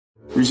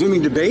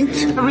Resuming debate?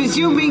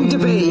 Resuming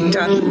debate.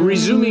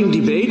 Resuming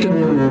debate.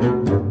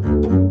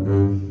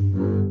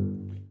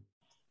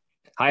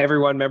 Hi,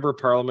 everyone. Member of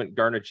Parliament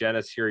Garnet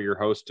Jenis here, your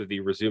host of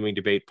the Resuming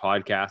Debate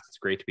podcast. It's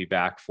great to be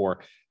back for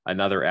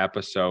another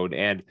episode.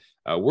 And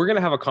we're going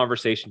to have a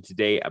conversation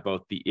today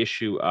about the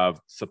issue of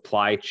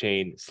supply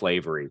chain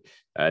slavery.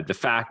 The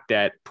fact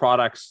that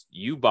products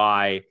you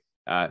buy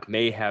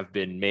may have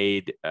been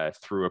made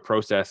through a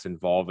process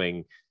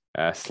involving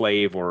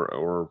slave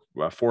or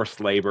forced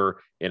labor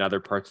in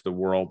other parts of the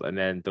world, and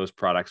then those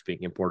products being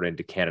imported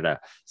into Canada.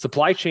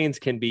 Supply chains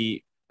can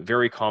be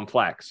very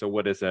complex. So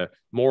what is a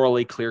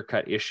morally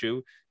clear-cut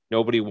issue?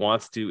 Nobody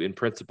wants to, in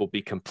principle,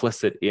 be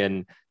complicit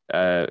in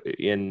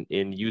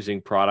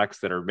using products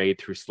that are made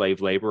through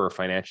slave labor or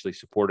financially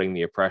supporting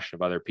the oppression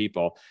of other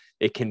people.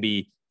 It can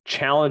be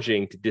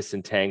challenging to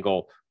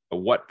disentangle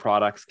what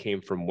products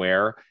came from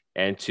where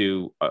and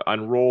to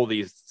unroll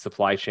these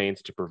supply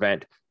chains to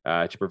prevent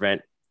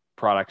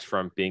products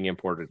from being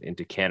imported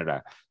into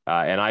Canada.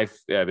 And I've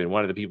been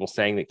one of the people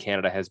saying that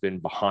Canada has been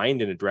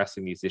behind in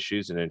addressing these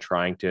issues and in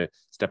trying to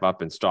step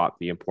up and stop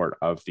the import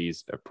of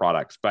these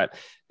products. But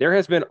there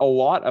has been a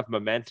lot of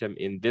momentum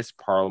in this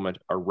Parliament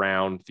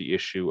around the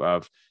issue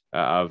of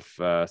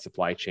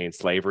supply chain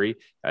slavery.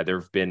 There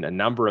have been a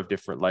number of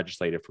different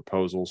legislative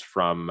proposals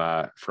from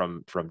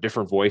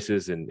different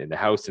voices in the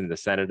House and the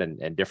Senate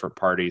and different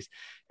parties.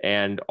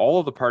 And all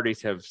of the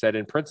parties have said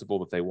in principle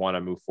that they want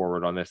to move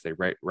forward on this. They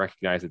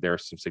recognize that there are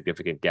some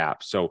significant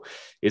gaps. So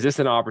is this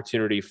an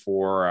opportunity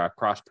for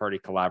cross-party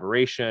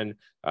collaboration?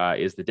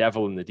 Is the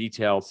devil in the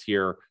details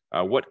here?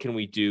 What can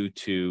we do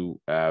to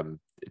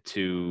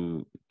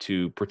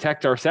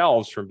protect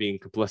ourselves from being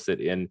complicit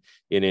in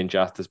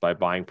injustice by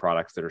buying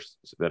products that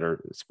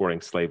are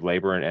supporting slave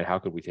labor, and how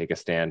could we take a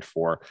stand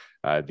for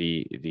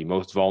the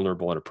most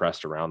vulnerable and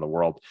oppressed around the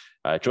world?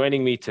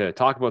 Joining me to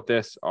talk about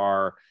this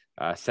are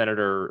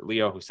Senator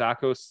Leo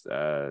Housakos,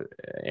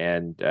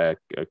 and a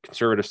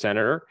Conservative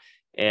senator,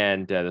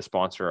 and the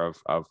sponsor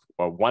of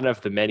one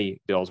of the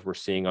many bills we're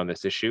seeing on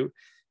this issue,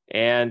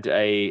 and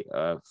a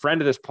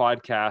friend of this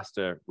podcast,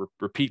 a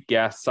repeat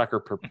guest,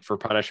 sucker for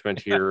punishment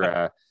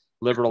here,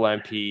 Liberal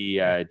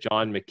MP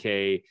John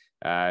McKay,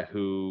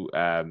 who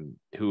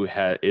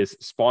is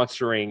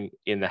sponsoring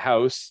in the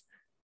House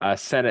a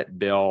Senate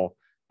bill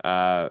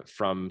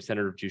from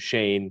Senator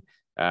Miville-Dechêne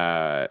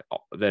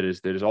that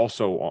is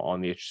also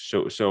on the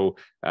issue. So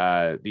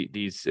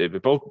these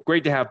both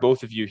great to have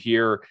both of you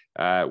here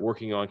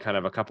working on kind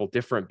of a couple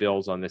different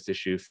bills on this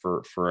issue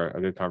for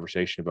a good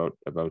conversation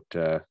about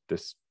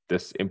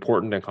this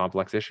important and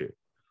complex issue.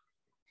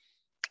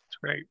 That's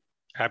great.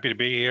 Happy to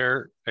be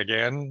here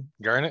again,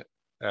 Garnet.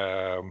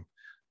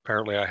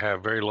 Apparently I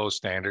have very low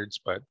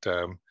standards, but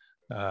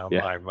I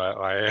am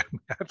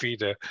happy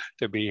to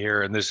be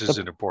here, and this is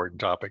an important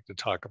topic to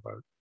talk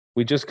about.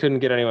 We just couldn't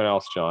get anyone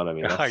else, John. I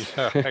mean,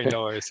 I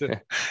know. I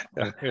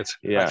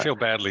feel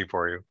badly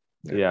for you.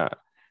 Yeah.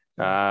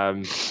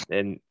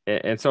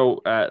 And so,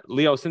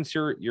 Leo, since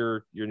you're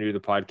new to the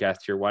podcast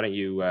here, why don't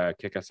you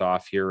kick us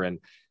off here? And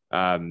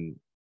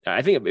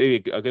I think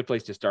maybe a good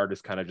place to start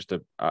is kind of just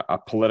a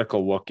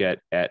political look at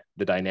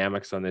the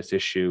dynamics on this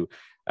issue.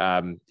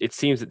 It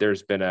seems that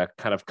there's been a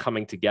kind of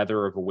coming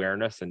together of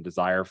awareness and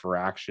desire for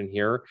action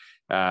here.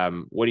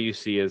 What do you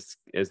see as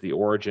the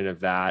origin of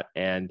that?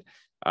 And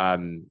how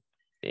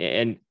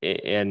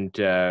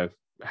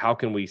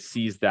can we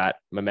seize that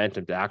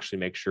momentum to actually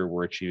make sure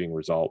we're achieving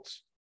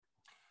results?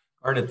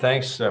 Arden,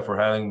 thanks for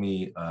having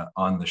me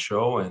on the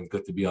show, and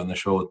good to be on the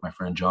show with my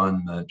friend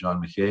John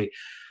McKay.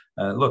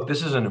 Look,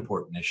 this is an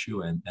important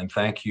issue, and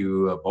thank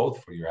you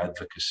both for your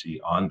advocacy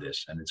on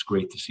this. And it's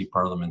great to see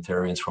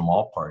parliamentarians from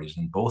all parties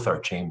in both our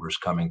chambers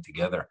coming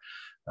together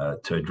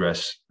to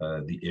address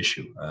the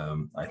issue.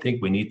 I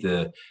think we need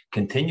to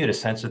continue to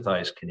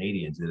sensitize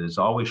Canadians. It is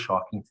always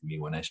shocking to me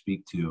when I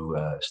speak to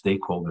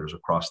stakeholders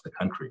across the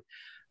country,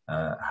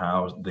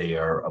 how they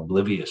are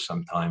oblivious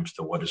sometimes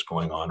to what is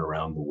going on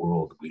around the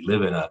world. We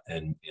live in a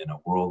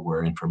world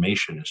where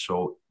information is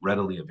so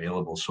readily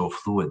available, so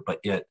fluid, but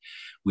yet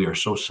we are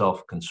so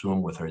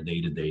self-consumed with our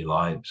day-to-day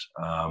lives.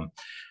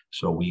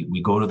 So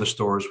we go to the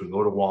stores, we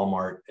go to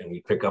Walmart, and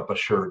we pick up a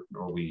shirt,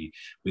 or we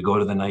go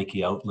to the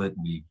Nike outlet,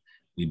 and we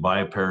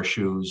buy a pair of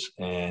shoes,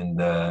 and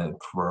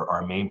for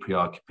our main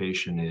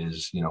preoccupation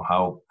is,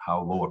 how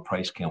low a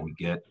price can we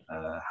get,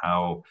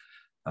 how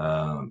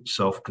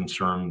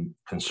self-consumed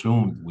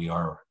we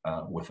are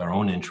with our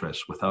own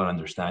interests without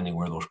understanding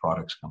where those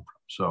products come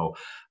from. So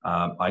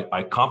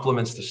I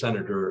compliments the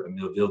Senator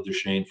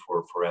Miville-Dechêne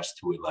for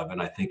S211.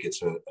 I think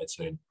it's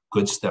a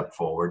good step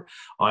forward.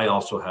 I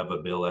also have a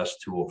bill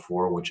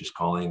S204, which is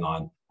calling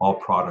on all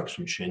products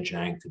from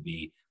Xinjiang to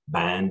be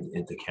banned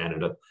into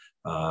Canada.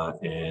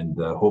 And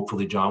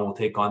hopefully John will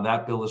take on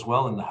that bill as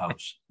well in the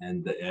House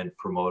and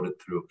promote it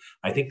through.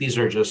 I think these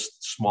are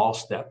just small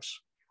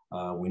steps.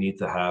 We need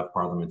to have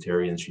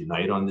parliamentarians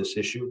unite on this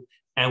issue,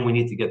 and we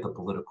need to get the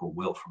political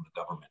will from the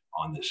government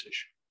on this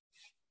issue.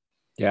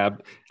 Yeah,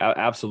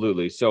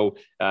 absolutely. So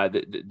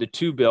the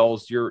two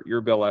bills,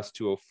 your bill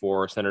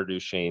S204, Senator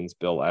Duchesne's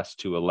bill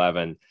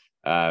S211,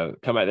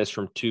 come at this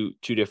from two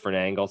different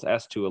angles.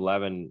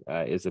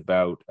 S211 is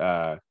about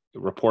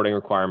reporting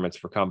requirements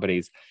for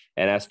companies,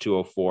 and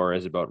S204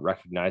 is about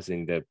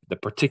recognizing the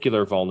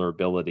particular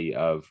vulnerability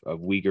of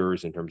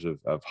Uyghurs in terms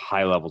of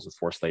high levels of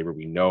forced labor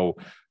we know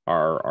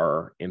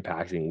are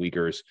impacting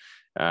Uyghurs.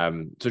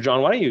 So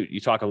John, why don't you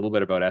talk a little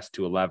bit about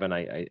S211?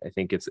 I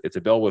think it's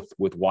a bill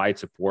with wide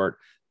support.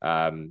 There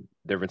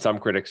have been some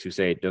critics who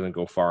say it doesn't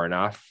go far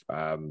enough,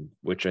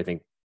 which I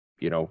think,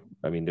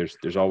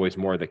 there's always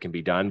more that can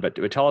be done. But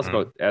tell us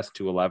about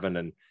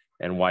S211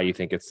 and why you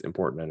think it's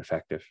important and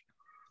effective.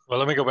 Well,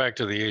 let me go back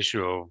to the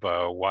issue of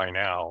why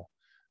now.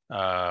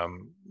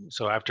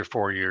 So after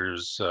 4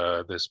 years,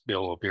 this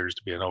bill appears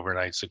to be an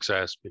overnight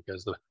success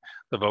because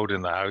the vote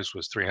in the House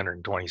was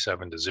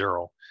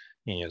 327-0.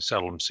 You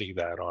seldom see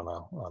that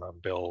on a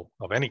bill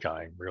of any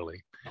kind,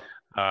 really.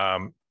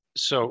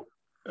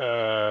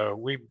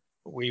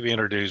 We've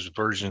introduced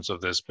versions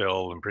of this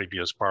bill in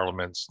previous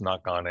parliaments,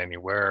 not gone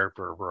anywhere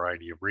for a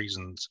variety of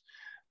reasons.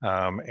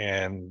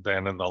 And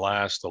then in the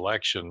last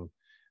election,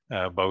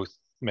 both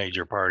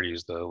major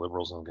parties, the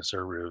Liberals and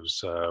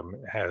Conservatives,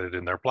 had it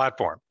in their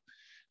platform.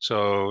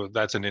 So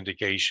that's an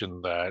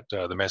indication that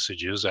the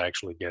message is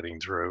actually getting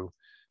through.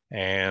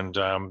 And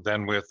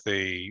then with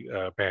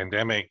the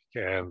pandemic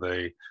and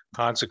the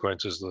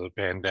consequences of the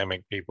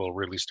pandemic, people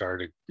really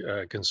started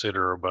to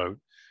consider about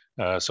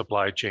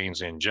supply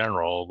chains in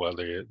general,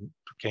 whether it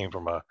came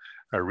from a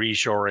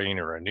reshoring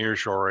or a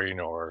nearshoring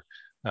or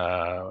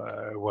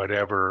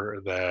whatever.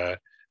 The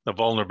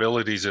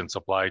vulnerabilities in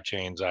supply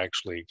chains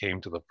actually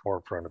came to the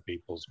forefront of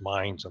people's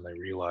minds, and they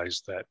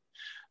realized that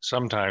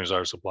sometimes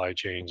our supply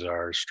chains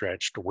are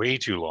stretched way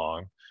too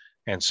long.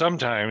 And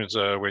sometimes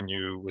when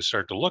you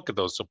start to look at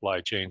those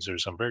supply chains,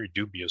 there's some very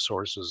dubious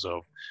sources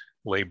of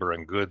labor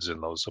and goods in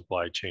those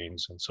supply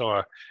chains. And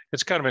so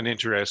it's kind of an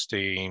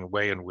interesting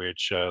way in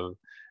which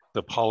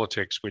the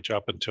politics, which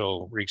up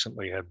until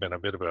recently had been a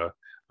bit of a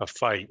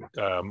fight,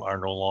 are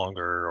no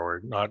longer,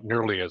 or not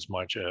nearly as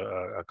much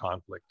a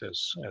conflict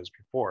as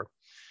before.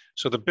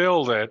 So the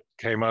bill that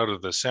came out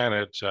of the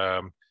Senate,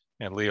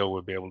 and Leo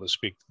would be able to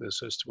speak to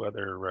this as to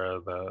whether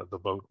the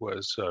vote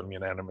was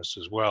unanimous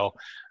as well.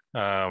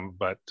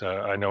 But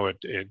I know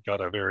it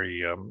got a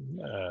very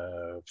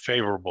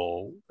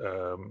favorable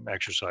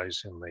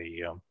exercise in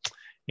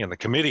the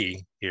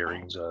committee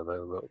hearings.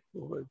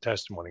 The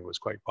testimony was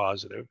quite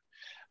positive.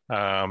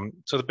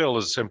 So the bill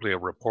is simply a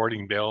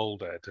reporting bill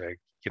that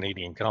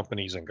Canadian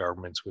companies and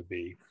governments would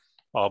be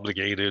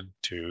obligated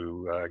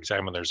to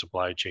examine their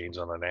supply chains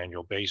on an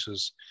annual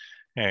basis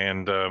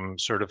and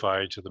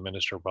certify to the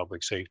Minister of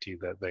Public Safety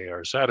that they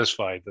are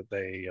satisfied that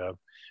they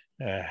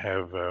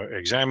have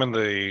examined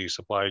the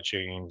supply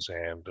chains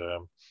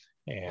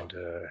and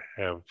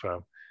have,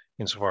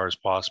 insofar as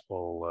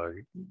possible,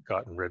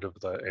 gotten rid of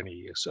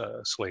any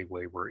slave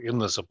labor in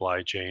the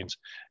supply chains,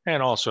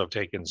 and also have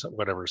taken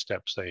whatever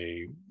steps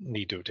they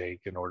need to take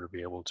in order to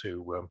be able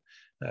to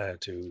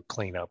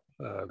clean up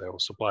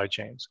those supply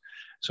chains.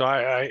 So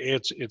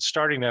it's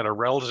starting at a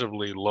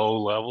relatively low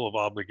level of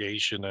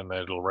obligation, and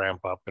it'll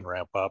ramp up.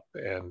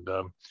 And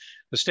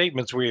the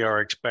statements we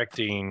are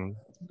expecting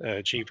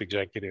chief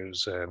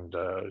executives and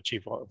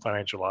chief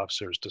financial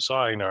officers to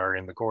sign are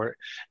in the court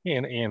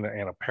in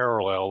a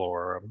parallel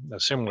or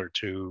similar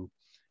to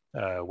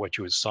what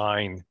you would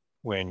sign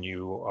when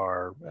you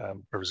are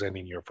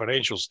presenting your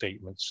financial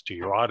statements to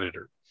your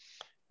auditor,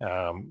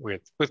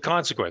 with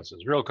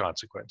consequences, real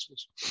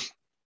consequences.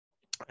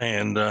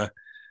 And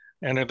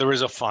there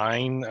is a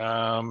fine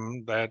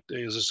that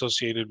is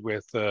associated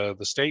with the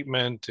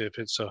statement if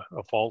it's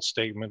a false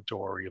statement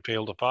or you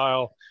fail to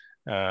file.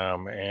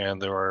 And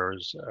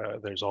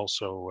there's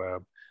also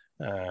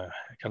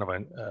kind of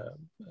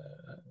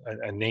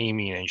a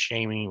naming and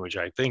shaming, which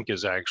I think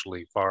is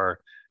actually far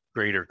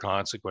greater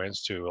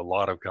consequence to a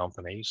lot of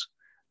companies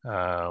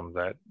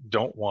that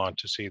don't want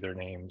to see their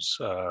names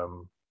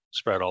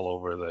spread all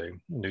over the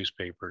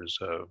newspapers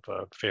of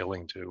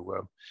failing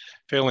to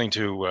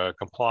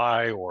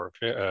comply or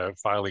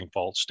filing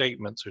false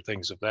statements or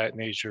things of that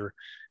nature.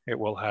 It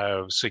will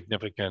have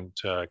significant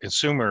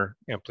consumer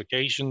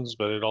implications,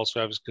 but it also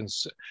has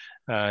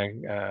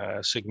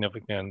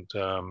significant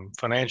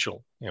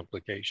financial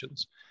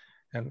implications.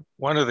 And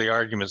one of the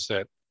arguments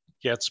that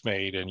gets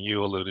made, and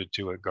you alluded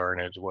to it,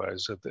 Garnet,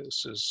 was that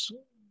this is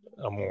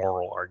a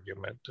moral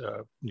argument.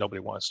 Nobody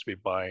wants to be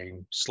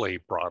buying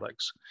slave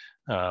products,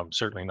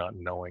 certainly not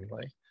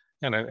knowingly.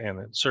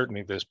 And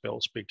certainly this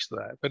bill speaks to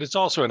that. But it's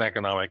also an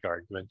economic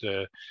argument.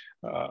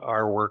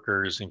 Our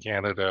workers in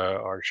Canada,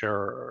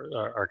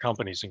 our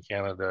companies in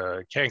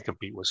Canada can't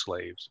compete with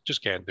slaves,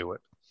 just can't do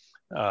it.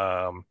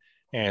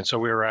 And so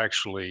we're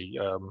actually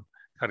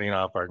cutting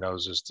off our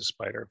noses to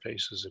spite our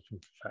faces if in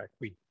fact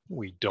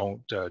we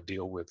don't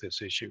deal with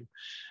this issue.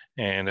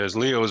 And as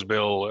Leo's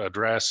bill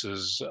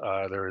addresses,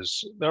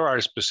 there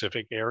are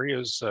specific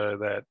areas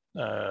that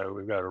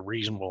we've got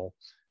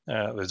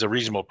there's a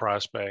reasonable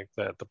prospect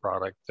that the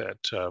product that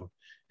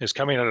is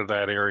coming out of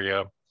that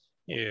area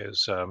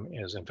is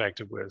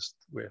infected with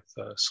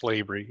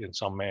slavery in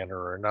some manner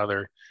or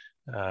another.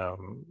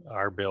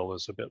 Our bill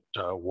is a bit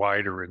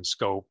wider in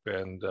scope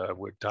and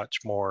would touch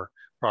more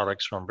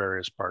products from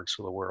various parts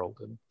of the world,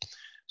 and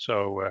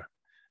so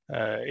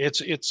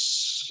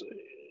it's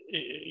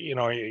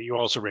you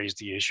also raised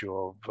the issue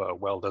of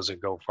well, does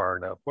it go far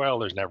enough? Well,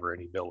 there's never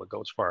any bill that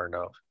goes far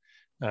enough.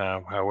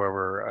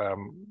 However,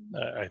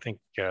 I think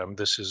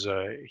this is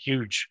a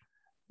huge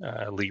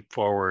leap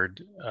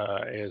forward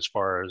as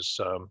far as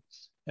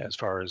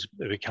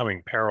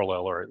becoming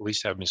parallel, or at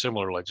least having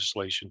similar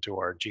legislation to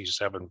our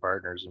G7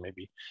 partners and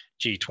maybe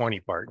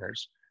G20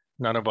 partners.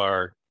 None of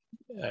our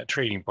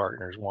trading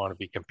partners want to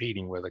be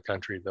competing with a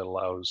country that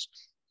allows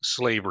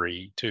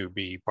slavery to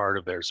be part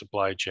of their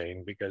supply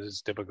chain because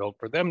it's difficult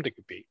for them to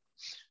compete.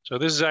 So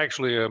this is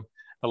actually a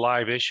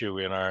live issue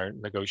in our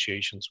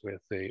negotiations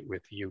with the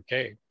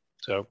UK.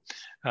 So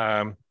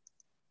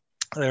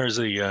there's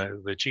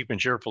the cheap and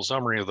cheerful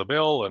summary of the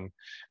bill and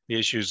the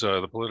issues,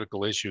 the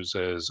political issues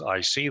as I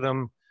see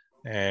them,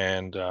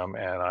 and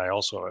I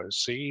also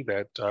see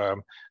that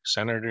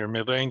Senator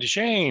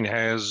Miville-Dechêne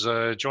has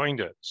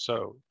joined us.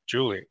 So,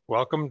 Julie,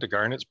 welcome to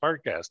Garnet's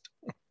podcast.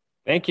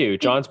 Thank you.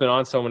 John's been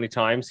on so many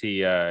times.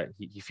 He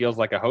feels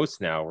like a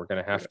host now. We're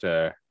gonna have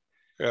to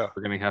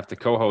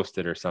co-host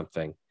it or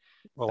something.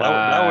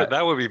 Well,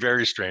 that would be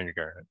very strange,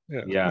 Garnet.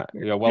 Yeah.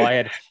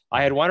 Well,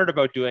 I had wondered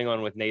about doing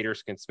one with Nate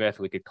Erskine-Smith.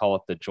 We could call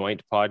it the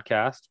Joint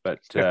Podcast, but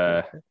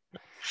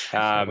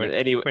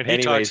when he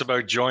talks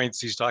about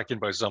joints, he's talking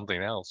about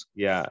something else.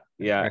 Yeah.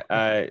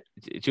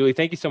 Julie,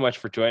 thank you so much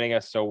for joining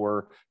us. So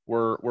we're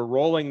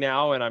rolling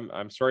now, and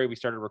I'm sorry we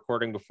started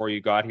recording before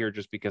you got here,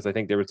 just because I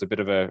think there was a bit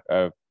of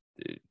a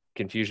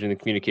confusion in the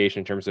communication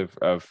in terms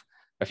of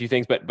a few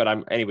things, but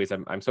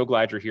I'm so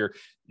glad you're here.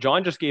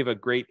 John just gave a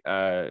great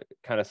kind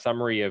of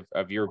summary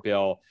of your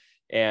bill,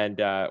 and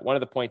one of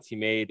the points he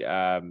made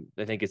I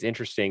think is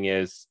interesting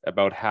is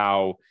about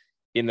how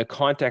in the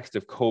context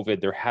of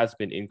COVID there has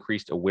been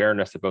increased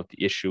awareness about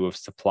the issue of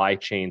supply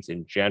chains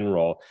in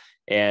general,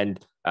 and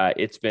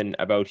it's been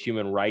about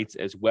human rights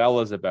as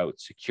well as about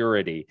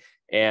security.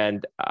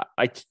 And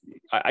I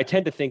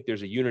tend to think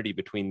there's a unity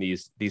between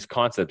these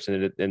concepts,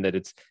 and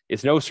that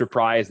it's no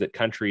surprise that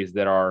countries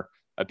that are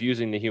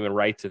abusing the human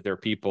rights of their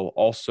people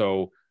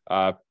also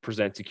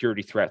present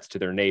security threats to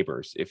their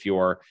neighbors. If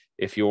you're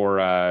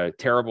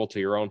terrible to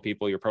your own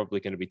people, you're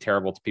probably going to be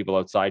terrible to people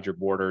outside your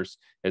borders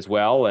as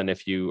well. And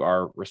if you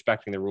are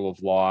respecting the rule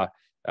of law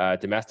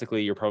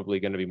domestically, you're probably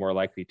going to be more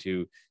likely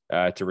to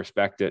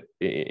respect it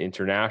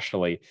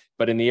internationally.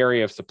 But in the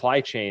area of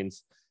supply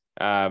chains,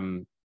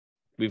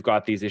 we've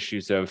got these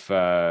issues of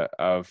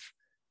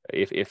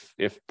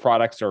if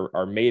products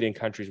are made in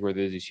countries where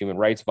there's these human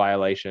rights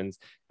violations,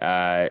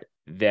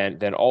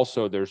 then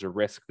also there's a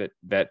risk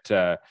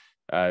that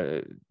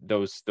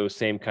those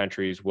same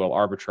countries will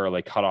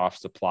arbitrarily cut off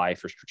supply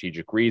for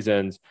strategic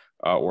reasons,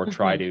 or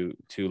try to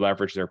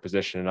leverage their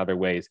position in other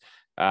ways.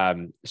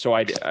 So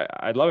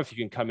I'd love if you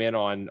can come in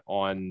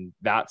on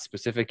that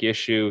specific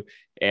issue,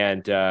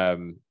 and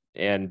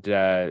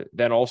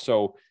then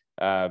also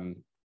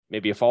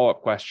maybe a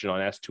follow-up question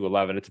on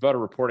S211. It's about a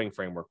reporting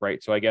framework,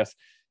 right? So I guess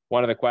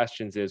one of the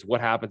questions is,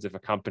 what happens if a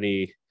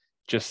company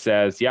just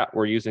says, yeah,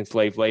 we're using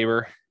slave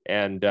labor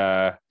and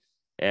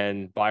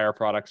buy our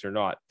products or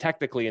not?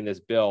 Technically in this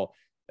bill,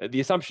 the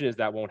assumption is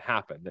that won't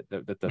happen,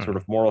 that the sort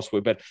of moral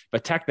sweep, but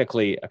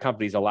technically a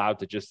company's allowed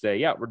to just say,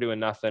 yeah, we're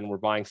doing nothing, we're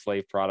buying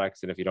slave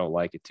products, and if you don't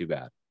like it, too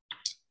bad.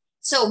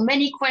 So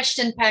many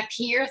questions packed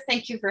here.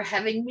 Thank you for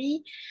having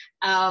me.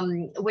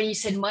 When you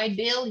said my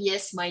bill,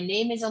 yes, my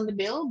name is on the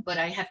bill, but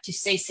I have to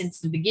say since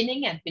the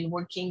beginning, I've been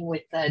working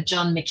with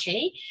John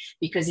McKay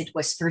because it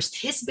was first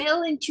his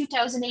bill in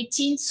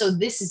 2018. So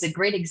this is a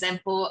great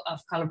example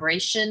of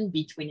collaboration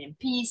between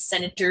MPs,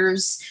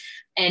 senators,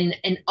 and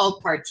all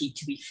party,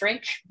 to be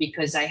frank,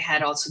 because I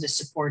had also the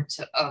support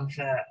of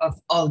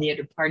all the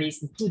other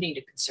parties, including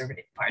the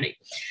Conservative Party.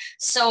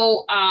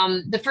 So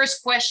the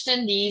first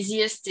question, the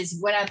easiest, is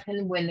what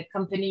happened when the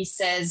company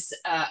says,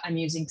 I'm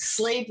using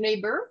slave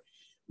labor?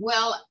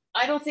 Well,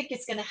 I don't think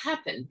it's going to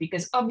happen,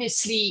 because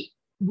obviously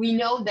we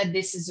know that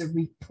this is a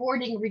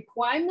reporting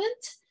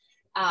requirement.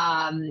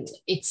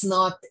 It's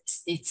not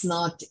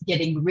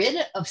getting rid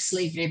of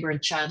slave labor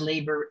and child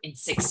labor in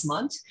 6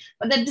 months,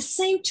 but at the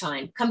same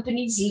time,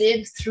 companies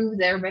live through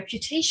their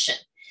reputation.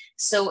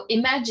 So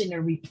imagine a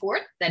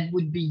report that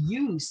would be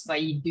used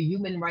by the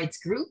human rights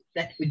group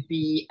that would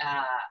be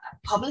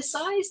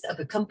publicized of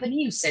a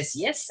company who says,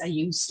 yes, I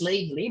use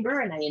slave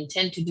labor and I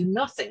intend to do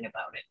nothing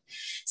about it.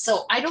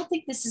 So I don't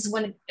think this is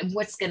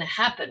what's going to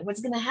happen. What's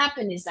going to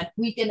happen is that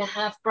we're going to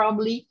have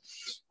probably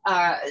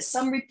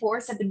some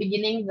reports at the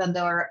beginning that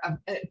are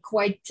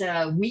quite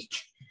weak,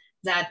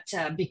 that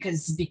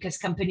because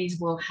companies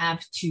will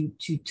have to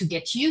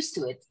get used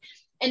to it.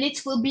 And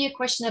it will be a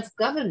question of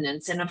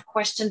governance and of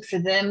question for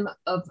them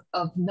of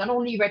not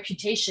only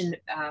reputation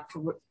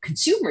for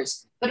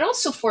consumers, but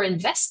also for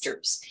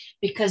investors,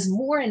 because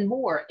more and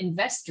more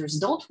investors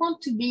don't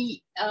want to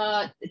be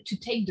to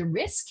take the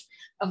risk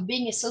of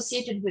being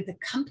associated with a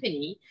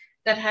company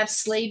that have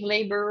slave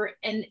labor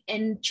and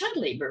child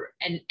labor,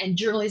 and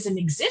journalism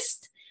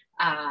exists.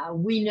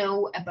 We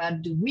know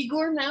about the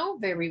Uyghur now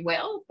very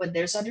well, but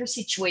there's other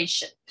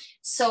situations.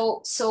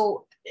 So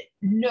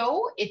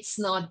no, it's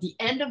not the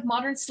end of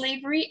modern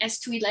slavery,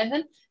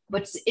 S211,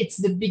 but it's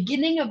the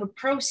beginning of a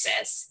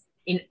process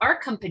in our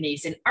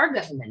companies, in our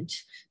government,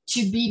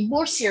 to be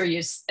more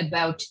serious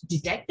about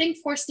detecting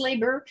forced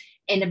labor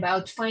and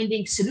about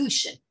finding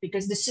solution.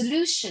 Because the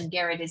solution,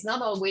 Garrett, is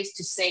not always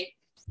to say,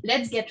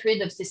 let's get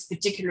rid of this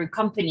particular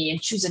company and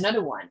choose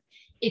another one.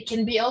 It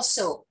can be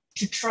also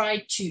to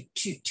try to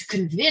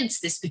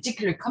convince this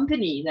particular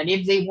company that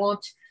if they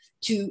want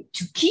to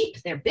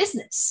keep their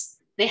business,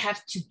 they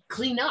have to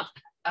clean up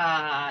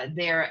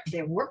their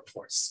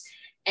workforce.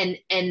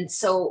 And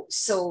so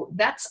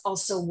that's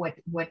also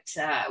what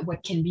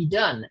can be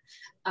done.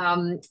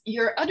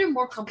 Your other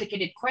more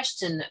complicated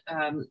question,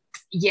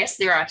 yes,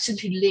 there are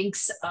absolutely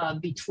links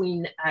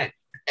between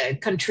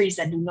countries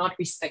that do not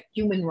respect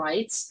human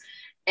rights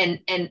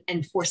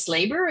and forced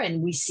labor,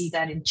 and we see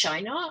that in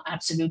China,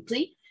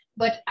 absolutely.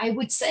 But I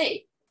would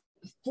say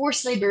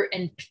forced labor,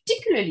 and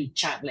particularly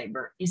child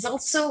labor, is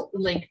also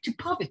linked to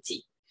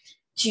poverty,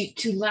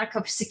 to lack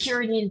of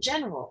security in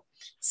general.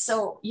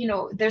 So,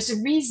 there's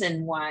a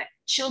reason why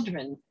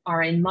children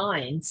are in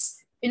mines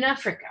in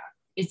Africa.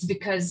 It's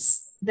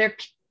because their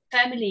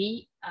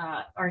family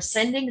are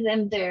sending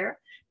them there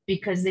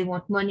because they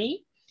want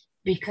money,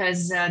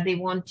 because they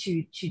want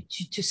to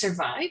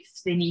survive.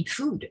 They need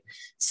food.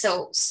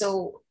 So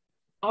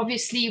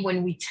obviously,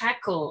 when we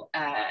tackle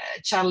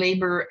child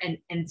labor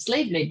and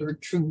slave labor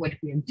through what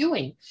we are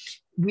doing,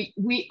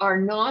 we are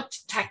not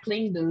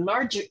tackling the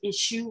larger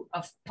issue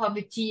of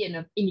poverty and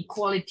of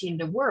inequality in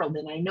the world.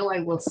 And I know I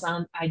will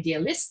sound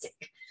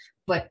idealistic,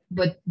 but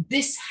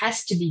this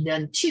has to be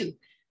done too.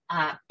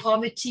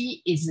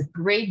 Poverty is a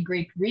great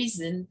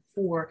reason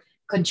for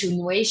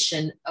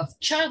continuation of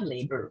child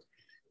labor.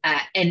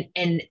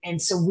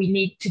 And so we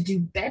need to do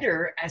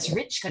better as a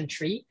rich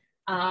country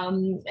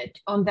on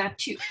that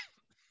too.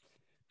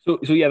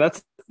 So yeah,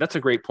 that's a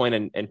great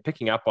point, and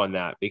picking up on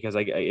that, because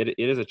it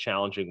is a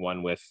challenging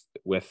one with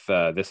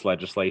this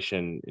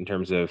legislation in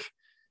terms of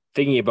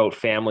thinking about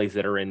families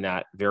that are in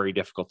that very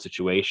difficult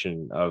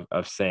situation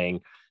of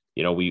saying,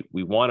 we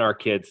want our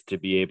kids to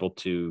be able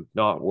to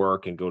not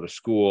work and go to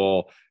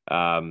school.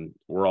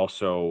 We're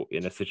also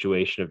in a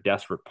situation of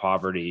desperate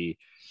poverty,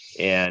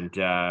 and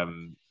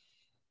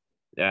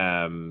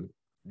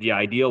the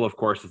ideal, of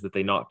course, is that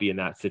they not be in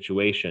that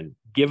situation.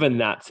 Given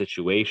that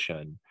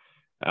situation,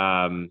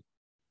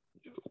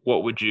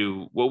 what would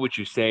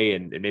you say,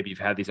 and maybe you've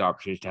had these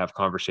opportunities to have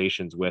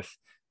conversations with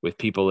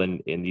people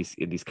in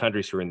these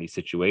countries who are in these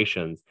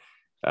situations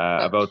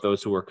about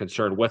those who are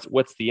concerned?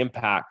 What's the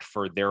impact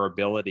for their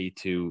ability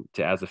to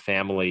as a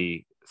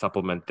family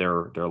supplement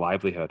their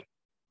livelihood?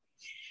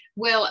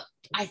 Well,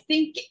 I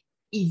think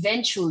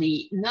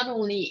eventually not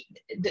only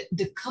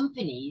the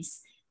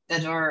companies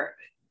that are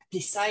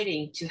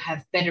deciding to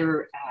have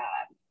better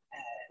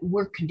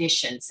work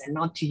conditions and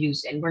not to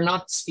use, and we're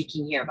not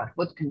speaking here about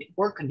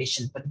work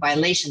conditions, but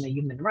violation of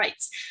human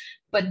rights.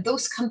 But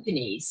those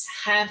companies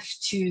have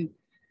to,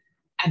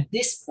 at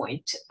this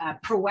point,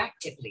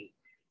 proactively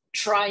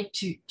try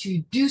to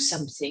do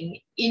something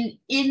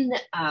in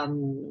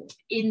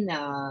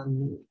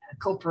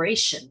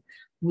cooperation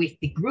with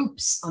the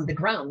groups on the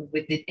ground,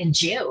 with the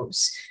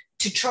NGOs,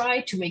 to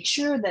try to make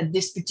sure that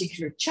this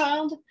particular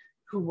child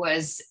who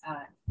was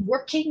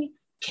working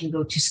can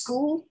go to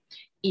school,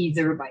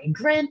 either by a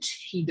grant,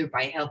 either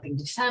by helping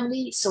the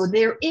family. So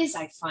there is,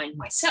 I find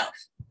myself,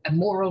 a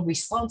moral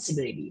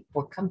responsibility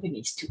for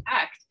companies to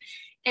act.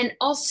 And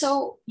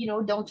also,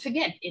 don't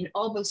forget, in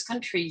all those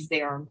countries,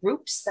 there are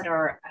groups that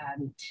are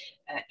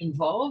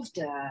involved,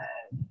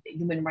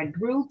 human rights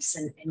groups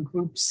and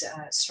groups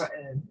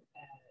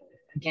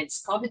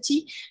against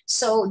poverty.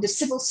 So the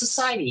civil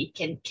society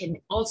can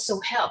also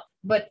help.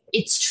 But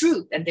it's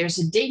true that there's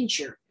a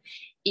danger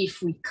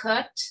if we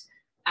cut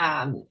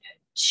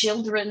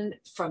children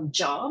from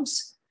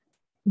jobs.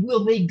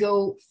 Will they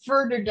go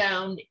further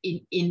down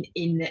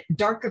in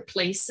darker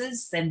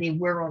places than they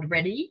were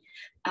already?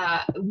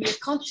 We're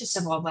conscious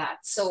of all that.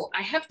 So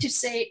I have to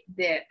say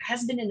there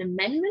has been an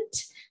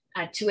amendment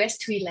to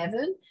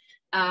S211.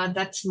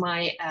 That's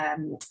my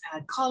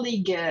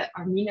colleague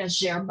Armina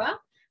Gerba,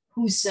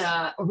 who's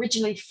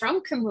originally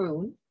from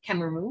Cameroon,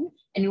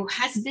 and who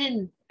has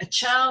been a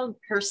child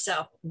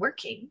herself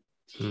working,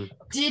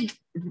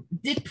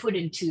 did put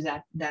into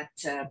that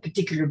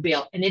particular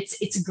bill. And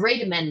it's a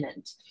great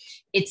amendment.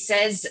 It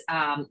says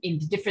in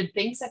the different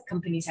things that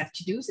companies have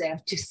to do, they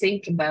have to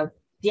think about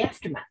the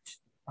aftermath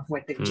of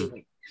what they're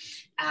doing.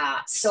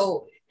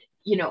 So,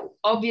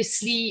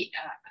 obviously,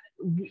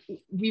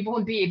 we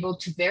won't be able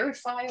to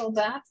verify all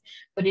that,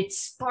 but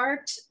it's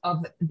part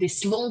of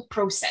this long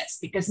process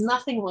because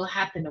nothing will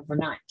happen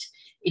overnight.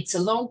 It's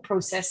a long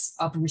process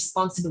of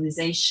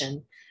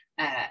responsibilization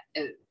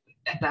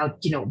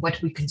about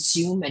what we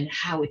consume and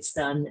how it's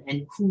done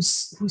and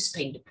who's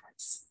paying the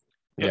price.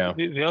 Yeah.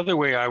 The other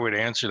way I would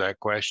answer that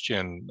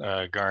question,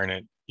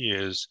 Garnet,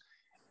 is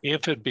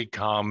if it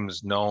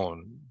becomes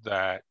known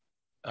that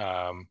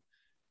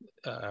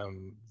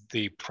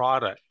the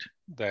product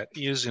that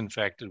is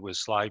infected with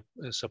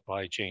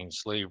supply chain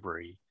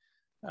slavery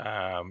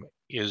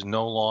is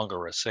no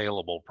longer a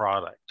saleable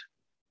product,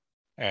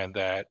 and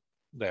that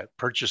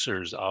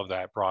purchasers of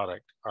that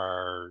product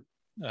are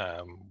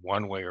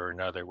one way or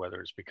another,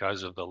 whether it's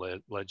because of the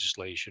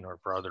legislation or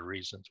for other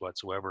reasons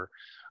whatsoever,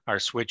 are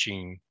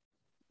switching,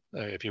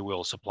 if you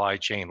will, supply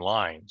chain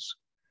lines.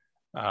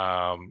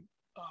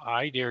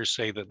 I dare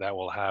say that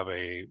will have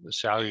a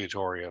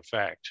salutary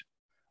effect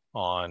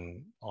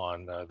on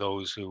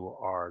those who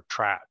are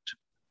trapped,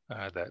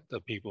 that the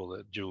people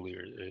that Julie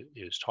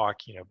is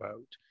talking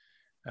about.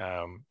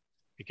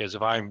 Because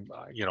if I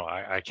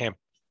can't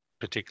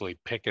particularly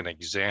pick an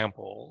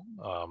example,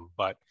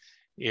 but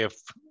if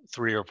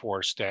 3 or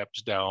 4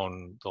 steps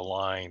down the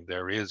line,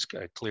 there is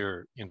a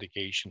clear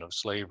indication of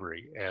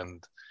slavery,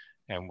 and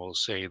we'll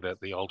say that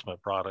the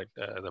ultimate product,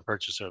 the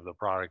purchaser of the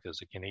product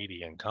is a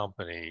Canadian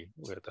company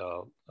with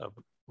a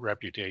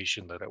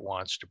reputation that it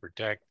wants to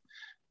protect,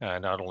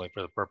 not only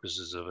for the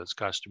purposes of its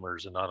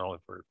customers and not only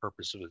for the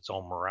purpose of its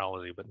own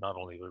morality, but not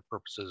only for the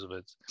purposes of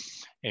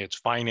its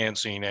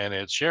financing and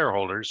its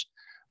shareholders.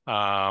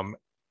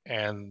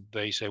 And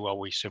they say, well,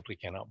 we simply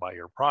cannot buy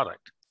your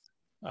product.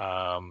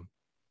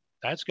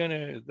 That's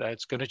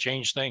gonna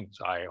change things.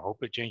 I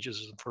hope it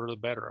changes for the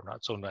better. I'm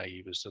not so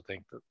naive as to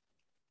think that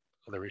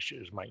other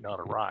issues might not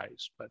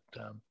arise, but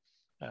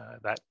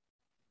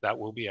that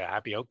will be a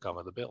happy outcome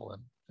of the bill,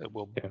 and it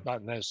will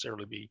not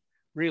necessarily be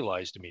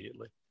realized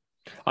immediately.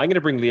 I'm going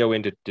to bring Leo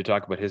in to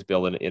talk about his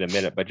bill in a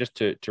minute, but just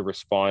to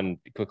respond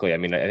quickly, I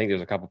mean, I think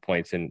there's a couple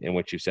points in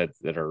which you said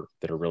that are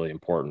really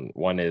important.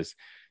 One is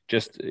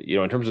just,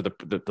 in terms of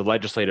the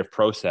legislative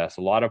process,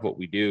 a lot of what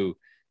we do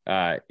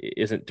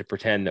isn't to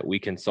pretend that we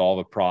can solve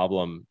a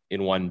problem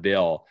in one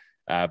bill,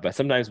 but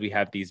sometimes we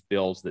have these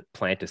bills that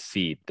plant a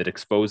seed, that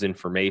expose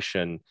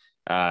information,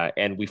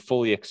 and we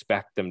fully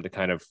expect them to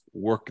kind of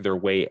work their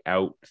way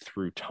out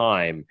through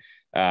time.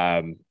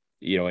 And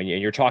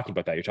you're talking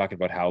about that. You're talking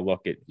about how,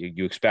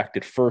 you expect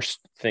at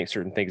first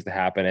certain things to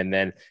happen, and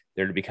then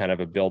there to be kind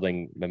of a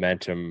building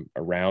momentum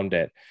around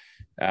it.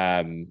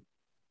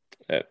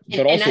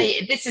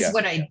 This is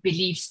what I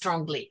believe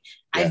strongly.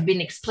 Yeah. I've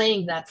been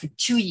explaining that for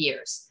 2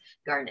 years,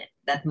 Garnet,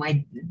 that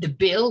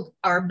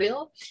our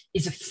bill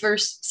is a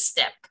first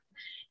step.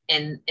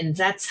 And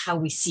that's how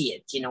we see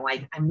it.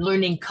 I'm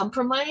learning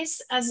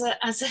compromise as a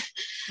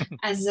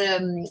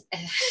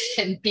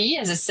MP,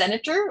 as a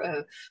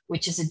senator,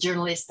 which as a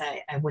journalist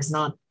I was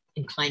not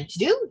inclined to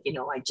do.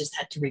 I just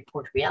had to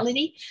report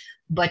reality.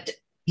 But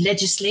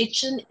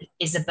legislation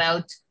is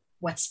about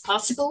what's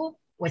possible,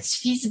 what's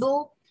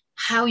feasible,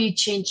 how you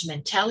change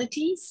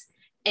mentalities.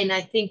 And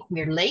I think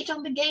we're late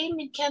on the game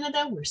in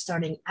Canada. We're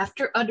starting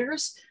after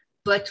others,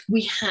 but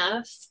we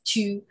have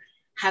to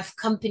have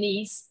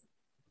companies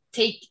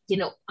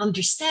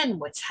understand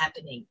what's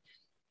happening,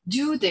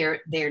 do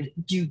their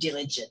due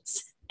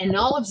diligence. And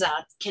all of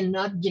that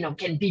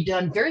can be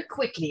done very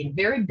quickly in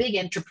very big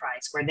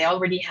enterprise where they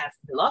already have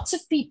lots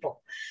of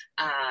people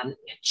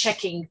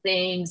checking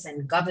things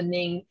and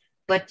governing.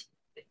 But,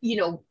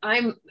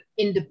 I'm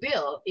in the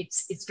bill,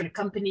 it's for the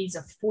companies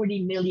of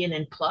 40 million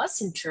and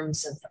plus in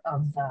terms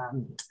of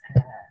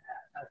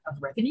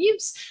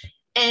revenues.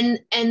 And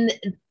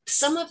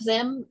some of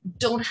them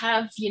don't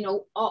have,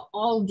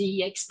 all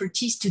the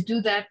expertise to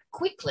do that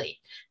quickly.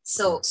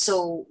 So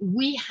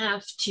we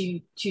have to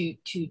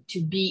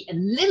be a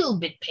little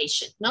bit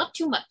patient, not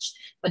too much,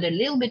 but a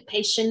little bit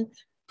patient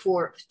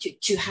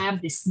to have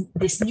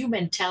this new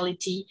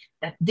mentality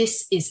that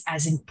this is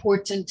as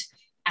important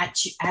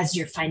as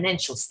your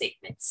financial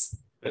statements.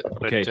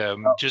 But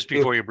just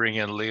before you bring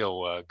in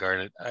Leo,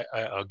 Garnet,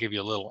 I'll give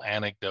you a little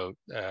anecdote,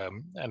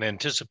 an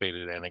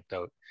anticipated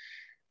anecdote.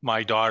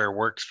 My daughter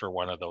works for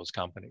one of those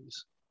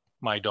companies.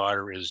 My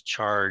daughter is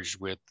charged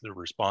with the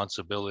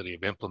responsibility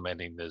of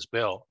implementing this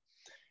bill.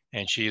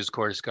 And she, of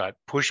course, got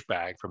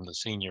pushback from the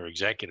senior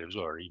executives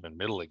or even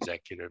middle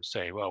executives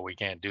saying, well, we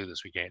can't do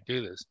this, we can't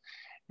do this.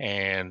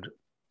 And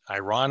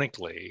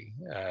ironically,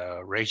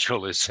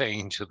 Rachel is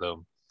saying to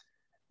them,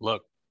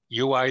 look,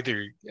 you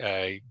either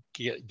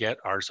get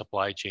our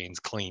supply chains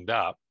cleaned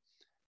up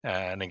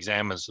and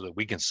examined so that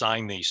we can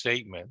sign these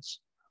statements,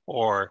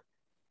 or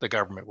the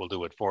government will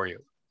do it for you.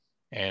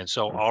 And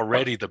so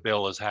already the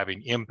bill is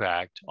having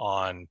impact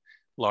on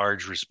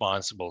large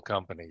responsible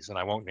companies. And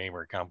I won't name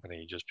her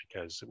company just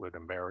because it would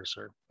embarrass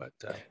her, but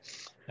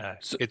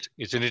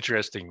it's an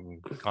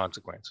interesting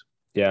consequence.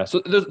 Yeah,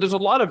 so there's a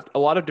lot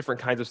of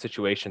different kinds of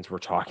situations we're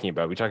talking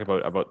about. We talk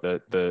about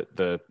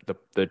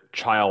the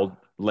child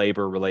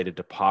labor related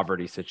to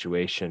poverty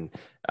situation,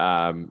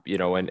 and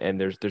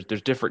there's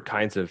different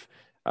kinds of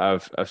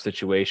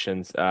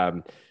situations.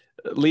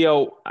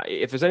 Leo,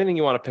 if there's anything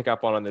you want to pick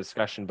up on the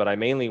discussion, but I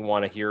mainly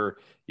want to hear,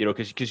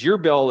 because your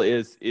bill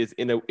is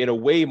in a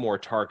way more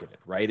targeted,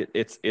 right?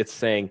 It's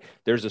saying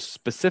there's a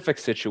specific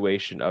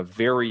situation of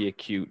very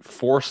acute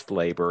forced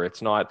labor.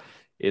 It's not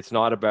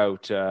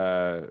about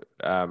kind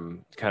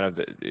of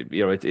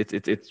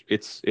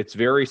it's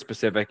very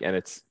specific, and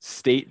it's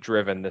state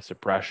driven, this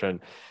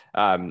oppression.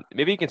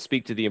 Maybe you can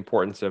speak to the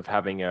importance of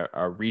having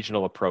a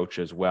regional approach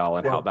as well,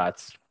 and how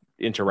that's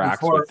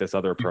interacts with this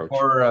other approach.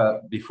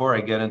 Before I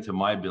get into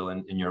my bill,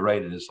 and you're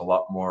right, it is a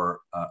lot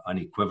more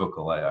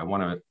unequivocal. I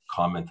want to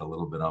comment a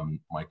little bit on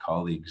my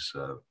colleague's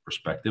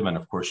perspective, and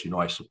of course,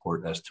 I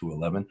support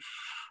S211.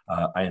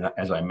 And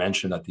as I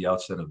mentioned at the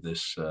outset of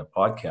this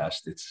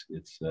podcast,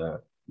 it's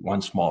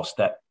one small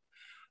step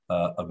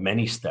of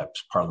many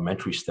steps,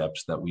 parliamentary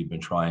steps, that we've been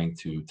trying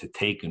to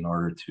take in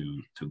order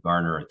to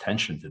garner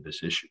attention to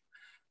this issue.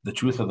 The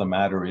truth of the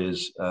matter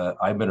is,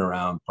 I've been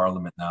around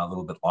Parliament now a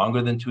little bit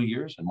longer than 2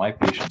 years, and my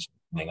patience is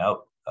running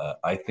out.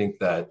 I think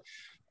that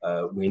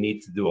we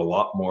need to do a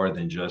lot more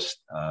than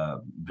just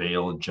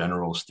veiled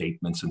general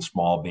statements and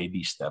small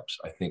baby steps.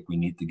 I think we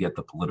need to get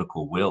the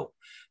political will,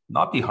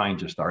 not behind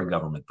just our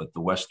government, but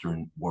the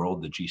Western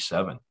world, the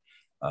G7,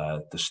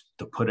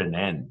 to put an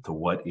end to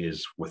what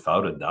is,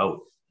 without a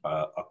doubt,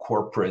 a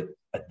corporate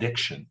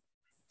addiction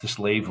to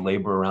slave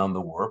labor around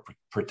the world,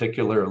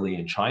 particularly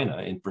in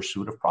China, in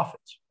pursuit of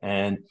profits.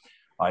 And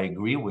I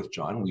agree with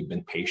John. We've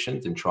been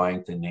patient in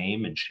trying to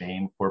name and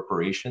shame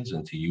corporations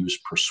and to use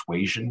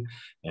persuasion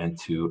and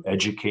to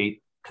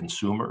educate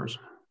consumers.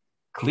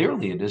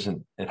 Clearly,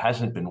 it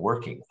hasn't been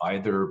working,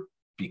 either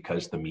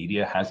because the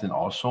media hasn't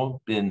also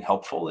been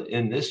helpful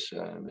in this.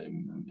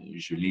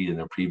 Julie, in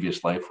her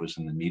previous life, was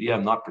in the media.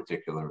 I'm not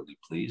particularly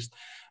pleased.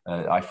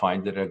 I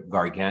find it a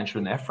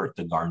gargantuan effort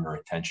to garner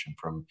attention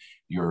from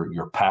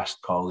your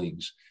past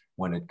colleagues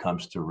when it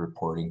comes to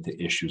reporting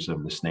to issues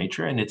of this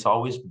nature. And it's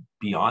always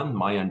beyond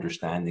my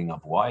understanding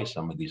of why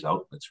some of these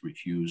outlets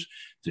refuse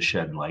to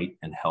shed light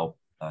and help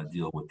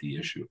deal with the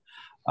issue.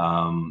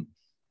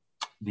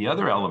 The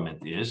other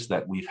element is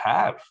that we've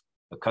had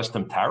a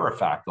custom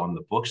tariff act on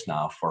the books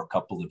now for a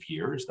couple of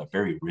years, a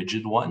very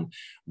rigid one.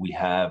 We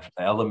have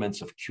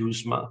elements of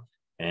CUSMA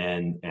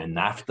and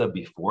NAFTA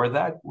before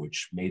that,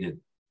 which made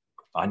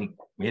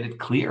it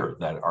clear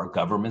that our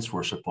governments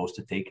were supposed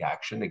to take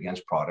action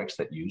against products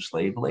that use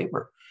slave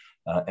labor.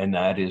 And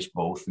that is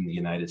both in the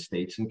United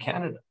States and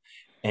Canada.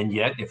 And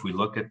yet, if we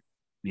look at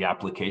the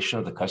application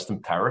of the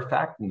Custom Tariff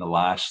Act in the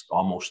last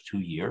almost 2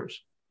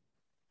 years,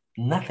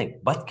 nothing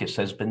but kiss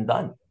has been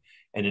done.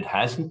 And it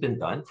hasn't been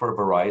done for a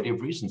variety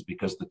of reasons,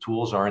 because the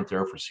tools aren't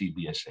there for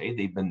CBSA.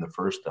 They've been the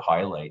first to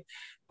highlight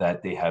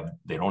that they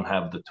don't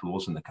have the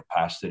tools and the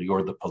capacity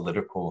or the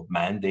political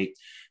mandate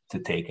to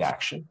take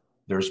action.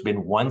 There's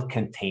been one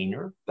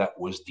container that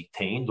was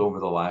detained over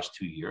the last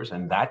 2 years,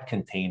 and that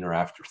container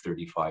after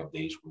 35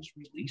 days was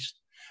released.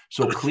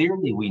 So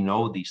clearly we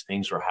know these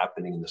things are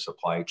happening in the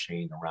supply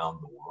chain around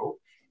the world.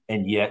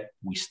 And yet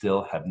we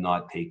still have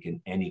not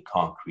taken any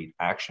concrete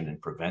action in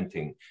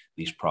preventing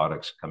these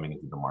products coming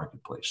into the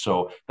marketplace.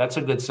 So that's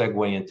a good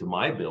segue into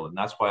my bill. And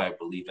that's why I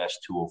believe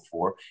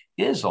S204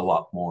 is a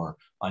lot more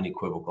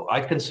unequivocal.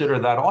 I consider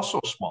that also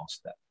a small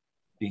step,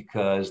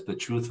 because the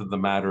truth of the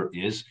matter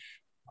is,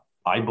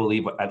 I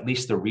believe at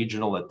least the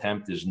regional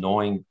attempt is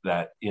knowing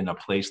that in a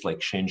place like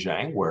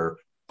Xinjiang, where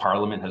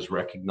Parliament has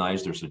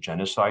recognized there's a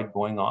genocide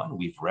going on.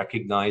 We've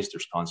recognized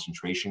there's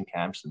concentration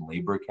camps and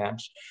labor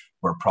camps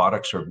where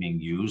products are being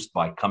used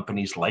by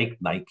companies like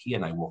Nike,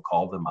 and I will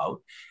call them out,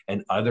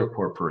 and other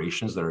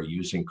corporations that are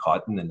using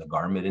cotton in the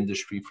garment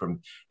industry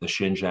from the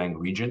Xinjiang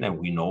region. And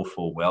we know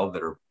full well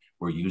that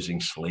we're using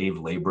slave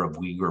labor of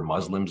Uyghur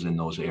Muslims in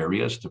those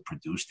areas to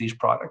produce these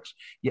products,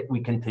 yet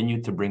we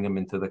continue to bring them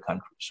into the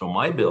country. So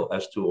my bill,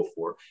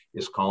 S204,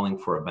 is calling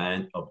for a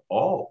ban of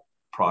all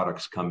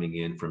products coming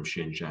in from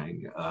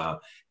Xinjiang.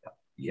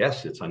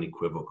 Yes, it's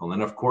unequivocal.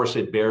 And of course,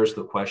 it bears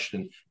the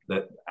question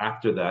that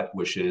after that,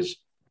 which is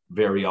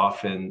very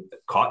often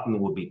cotton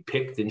will be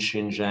picked in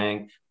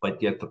Xinjiang,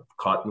 but yet the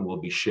cotton will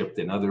be shipped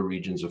in other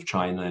regions of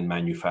China and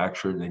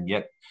manufactured.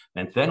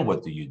 And then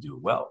what do you do?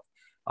 Well,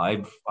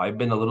 I've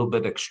been a little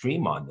bit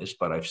extreme on this,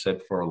 but I've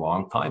said for a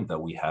long time that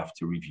we have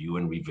to review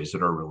and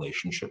revisit our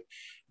relationship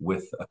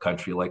with a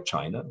country like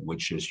China,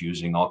 which is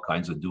using all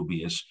kinds of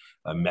dubious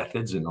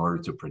methods in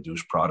order to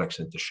produce products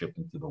and to ship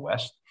into the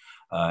West,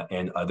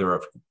 and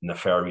other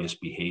nefarious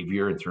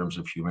behavior in terms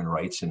of human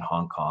rights in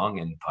Hong Kong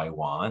and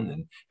Taiwan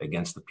and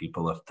against the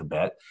people of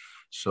Tibet.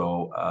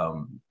 So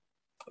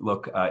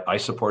look, I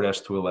support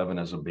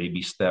S211 as a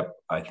baby step.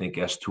 I think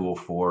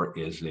S204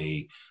 is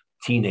a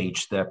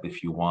teenage step,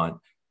 if you want,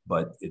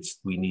 but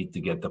we need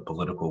to get the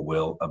political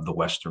will of the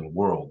Western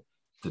world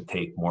to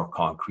take more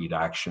concrete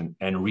action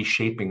and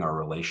reshaping our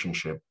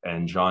relationship.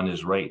 And John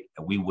is right.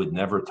 We would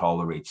never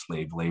tolerate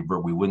slave labor.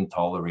 We wouldn't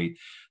tolerate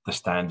the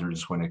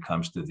standards when it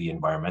comes to the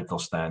environmental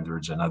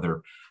standards and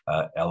other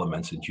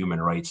elements and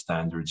human rights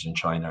standards in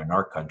China and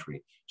our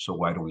country. So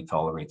why do we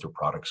tolerate their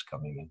products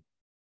coming in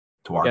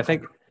to our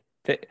country?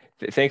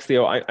 Thanks,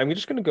 Leo. I'm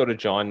just going to go to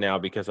John now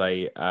because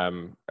I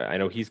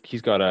know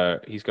he's got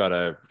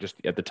a just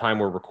at the time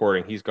we're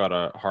recording, he's got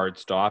a hard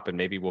stop, and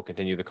maybe we'll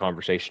continue the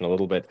conversation a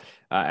little bit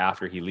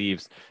after he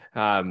leaves.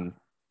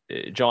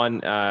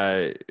 John,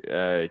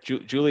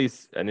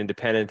 Julie's an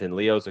independent and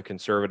Leo's a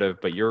conservative,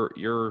 but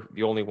you're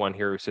the only one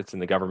here who sits in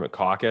the government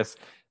caucus.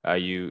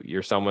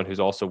 You're someone who's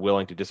also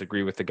willing to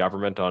disagree with the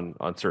government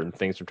on certain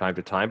things from time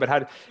to time. But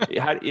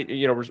how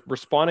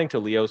responding to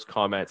Leo's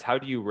comments, how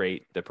do you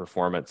rate the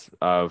performance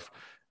of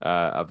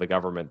the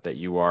government that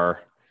you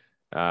are,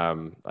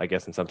 I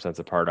guess, in some sense,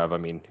 a part of? I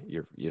mean,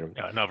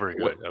 not very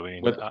good. I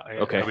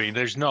mean,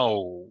 there's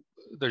no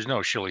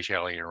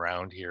shilly-shallying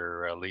around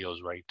here.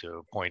 Leo's right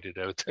to point it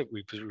out that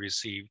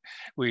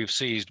we've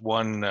seized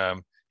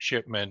one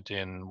shipment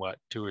in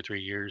 2 or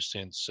 3 years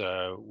since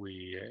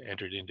we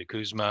entered into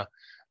CUSMA.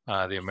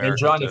 The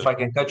Americans. And John, if I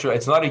can cut you,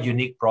 it's not a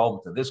unique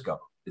problem to this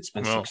government. It's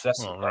been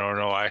successful.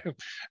 No.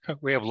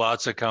 We have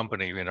lots of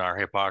company in our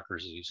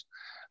hypocrisies.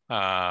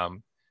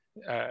 So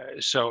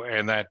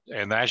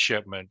that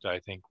shipment, I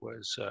think,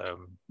 was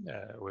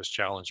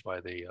challenged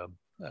by the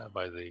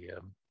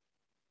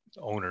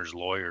owner's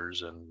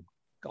lawyers and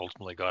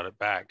ultimately got it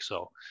back.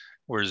 So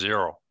we're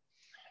zero.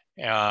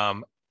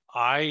 As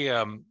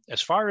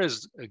far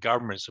as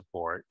government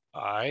support,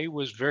 I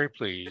was very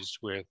pleased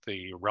with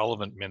the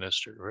relevant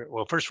minister.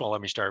 Well, first of all, let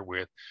me start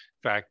with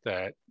the fact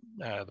that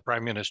the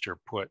Prime Minister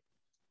put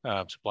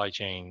supply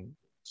chain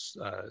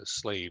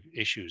slave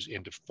issues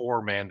into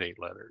 4 mandate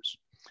letters.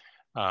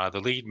 The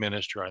lead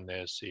minister on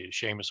this is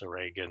Seamus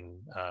O'Regan,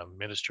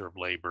 Minister of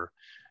Labor.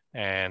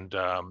 And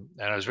I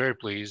was very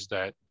pleased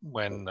that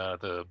when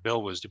the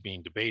bill was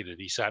being debated,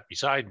 he sat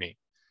beside me.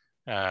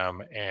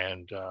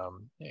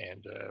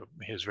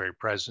 His very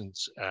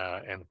presence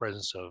and the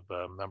presence of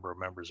a number of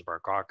members of our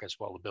caucus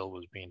while the bill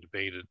was being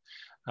debated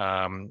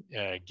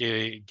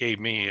gave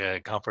me a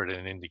comfort and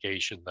an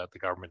indication that the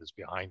government is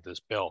behind this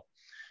bill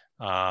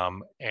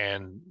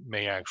and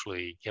may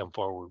actually come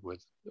forward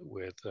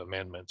with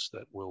amendments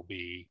that will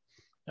be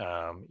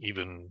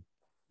even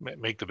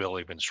make the bill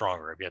even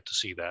stronger. I've yet to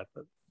see that,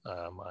 but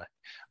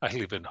I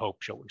live in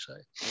hope, shall we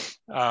say.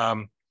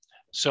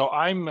 So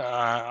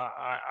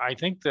I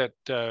think that,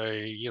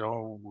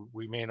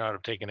 we may not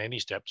have taken any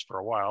steps for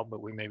a while,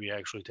 but we may be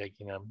actually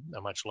taking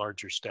a much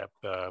larger step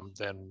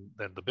than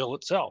the bill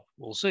itself.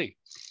 We'll see.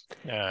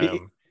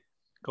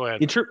 Go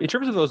ahead. In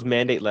terms of those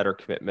mandate letter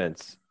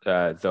commitments,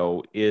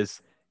 though,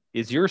 is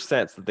your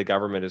sense that the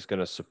government is going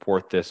to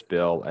support this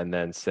bill and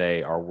then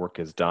say our work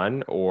is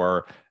done,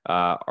 or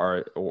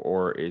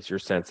is your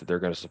sense that they're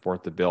going to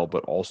support the bill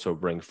but also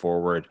bring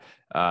forward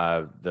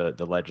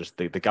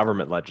the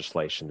government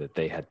legislation that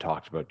they had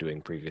talked about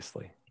doing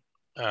previously?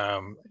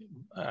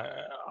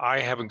 I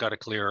haven't got a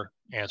clear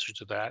answer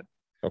to that.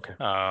 Okay.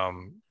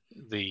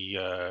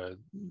 The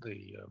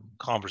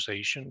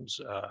conversations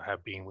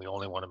have been we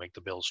only want to make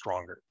the bill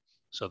stronger.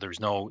 So there's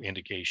no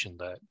indication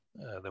that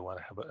they want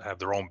to have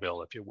their own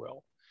bill, if you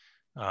will.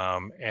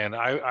 And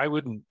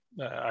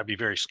I'd be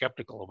very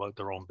skeptical about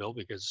their own bill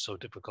because it's so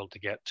difficult to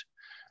get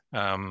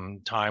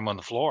time on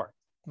the floor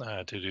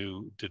to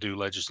do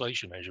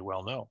legislation, as you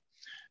well know.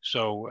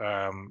 So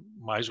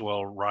might as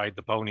well ride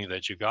the pony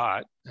that you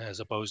got as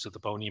opposed to the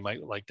pony you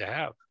might like to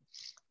have.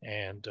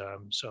 And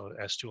so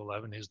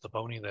S211 is the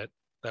pony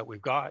that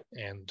we've got.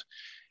 And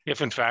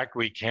if in fact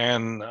we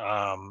can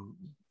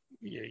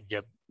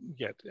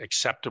get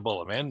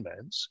acceptable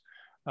amendments,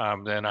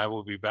 then I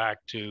will be back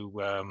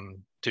to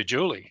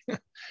Julie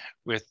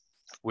with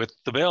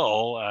the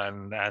bill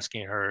and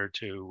asking her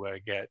to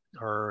get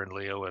her and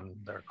Leo and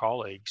their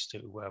colleagues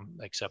to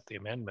accept the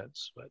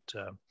amendments. But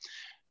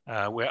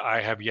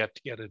I have yet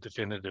to get a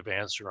definitive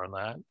answer on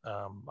that.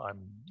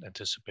 I'm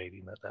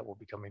anticipating that will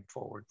be coming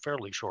forward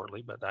fairly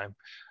shortly, but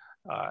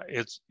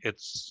it's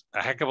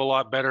a heck of a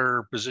lot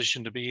better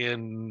position to be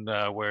in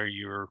where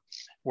you're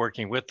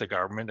working with the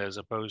government as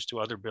opposed to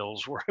other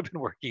bills where I've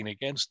been working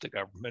against the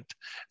government.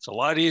 It's a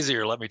lot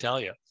easier, let me tell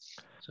you.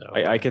 So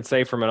I can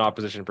say from an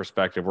opposition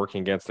perspective,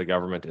 working against the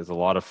government is a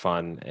lot of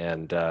fun,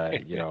 and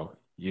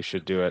you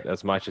should do it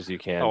as much as you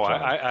can. Oh,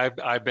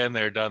 I've been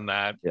there, done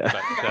that.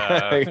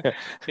 Yeah. But,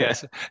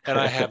 yes, and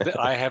I have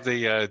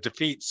the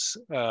defeats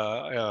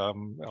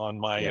on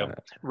my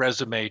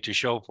resume to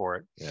show for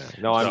it. Yeah.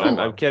 No,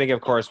 I'm kidding.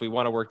 Of course, we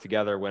want to work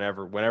together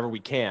whenever we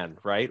can,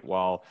 right?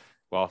 While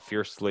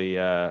fiercely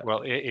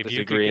if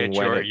you could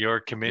get your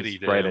committee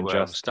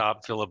to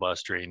stop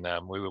filibustering,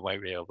 we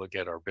might be able to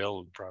get our bill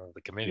in front of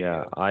the committee.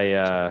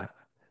 Yeah,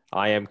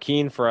 I am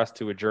keen for us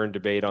to adjourn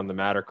debate on the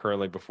matter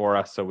currently before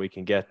us so we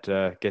can get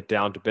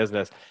down to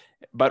business.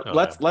 But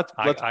let's.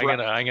 I'm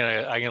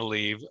gonna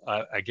leave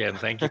again.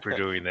 Thank you for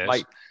doing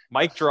this.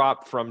 Mic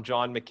drop from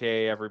John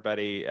McKay,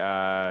 everybody,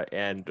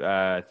 and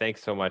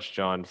thanks so much,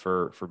 John,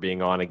 for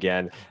being on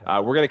again.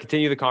 We're going to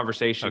continue the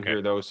conversation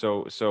here, though.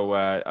 So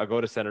I'll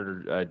go to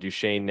Senator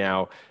Dechêne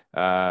now.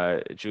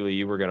 Julie,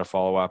 you were going to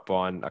follow up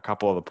on a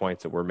couple of the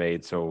points that were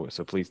made. So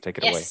please take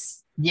it away.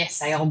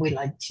 Yes, I always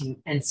like to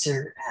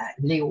answer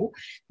Leo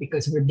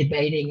because we're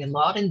debating a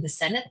lot in the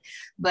Senate.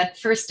 But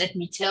first, let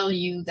me tell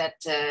you that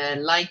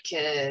like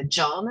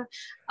John,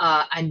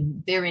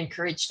 I'm very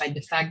encouraged by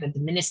the fact that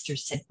the minister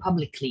said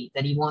publicly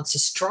that he wants a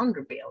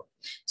stronger bill.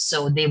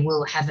 So they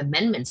will have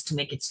amendments to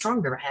make it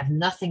stronger. I have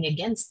nothing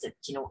against it.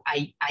 You know,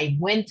 I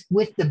went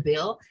with the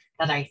bill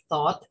that I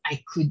thought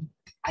I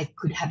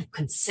could have a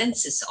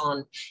consensus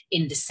on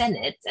in the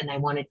Senate, and I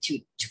wanted to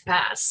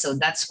pass. So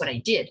that's what I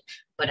did.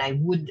 But I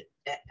would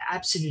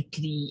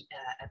absolutely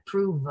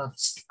approve of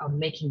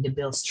making the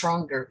bill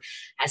stronger,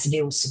 as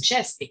Leo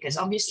suggests, because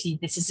obviously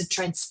this is a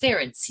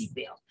transparency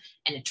bill,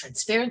 and a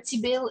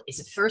transparency bill is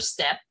a first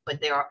step,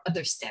 but there are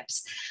other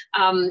steps.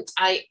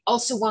 I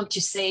also want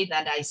to say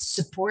that I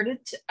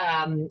supported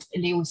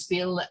Leo's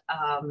bill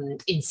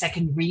in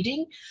second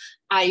reading.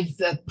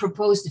 I've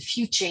proposed a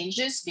few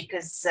changes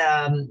because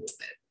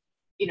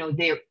you know,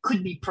 there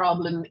could be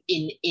problem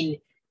in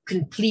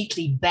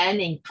completely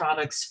banning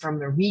products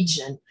from a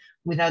region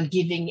without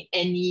giving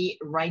any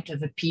right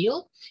of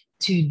appeal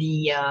to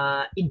the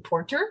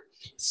importer.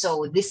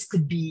 So this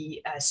could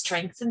be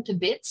strengthened a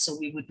bit, so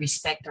we would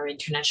respect our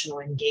international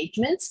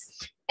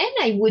engagements. And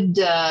I would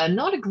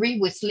not agree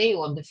with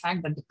Leo on the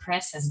fact that the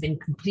press has been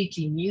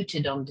completely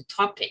muted on the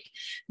topic.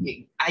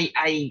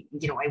 I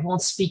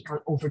won't speak on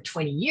over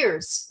 20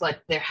 years,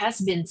 but there has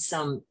been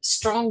some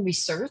strong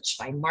research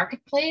by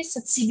Marketplace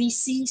at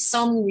CBC,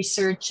 some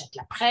research at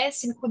La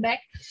Presse in Quebec.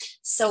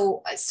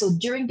 So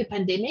during the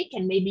pandemic,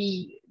 and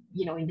maybe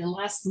in the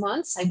last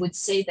months, I would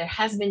say there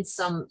has been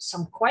some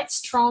quite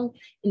strong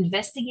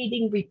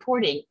investigating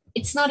reporting.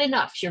 It's not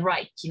enough. You're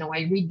right.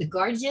 I read The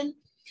Guardian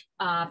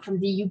from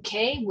the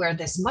UK, where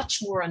there's much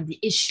more on the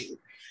issue,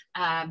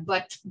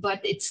 but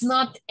it's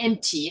not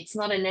empty. It's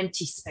not an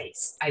empty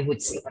space, I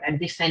would say. But I'm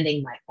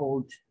defending my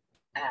old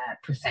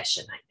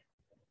profession.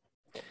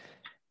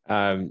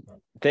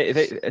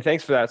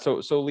 Thanks for that.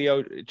 So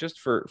Leo, just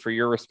for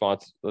your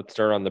response, let's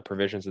start on the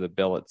provisions of the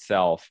bill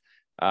itself.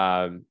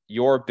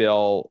 Your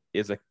bill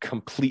is a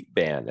complete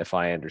ban, if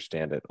I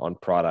understand it, on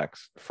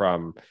products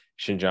from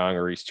Xinjiang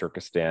or East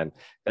Turkestan.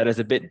 That is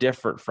a bit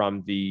different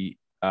from the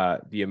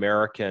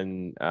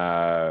American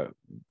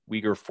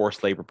Uyghur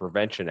Forced Labor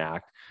Prevention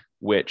Act,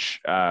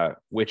 which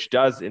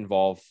does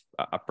involve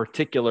a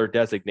particular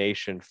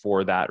designation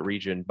for that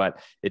region, but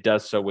it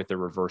does so with a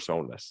reverse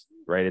onus,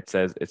 right? It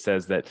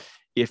says that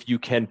if you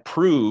can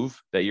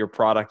prove that your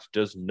product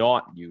does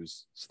not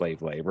use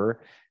slave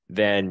labor,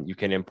 then you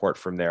can import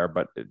from there.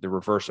 But the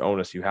reverse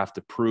onus, you have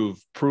to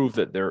prove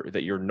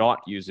that you're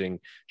not using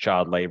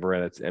child labor,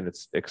 and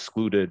it's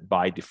excluded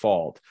by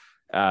default.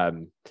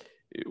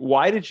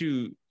 Why did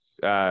you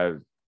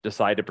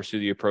decide to pursue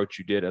the approach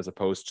you did as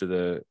opposed to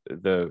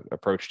the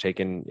approach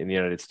taken in the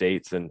United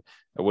States? And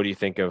what do you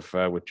think of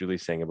what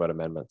Julie's saying about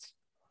amendments?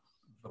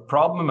 The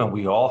problem, and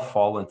we all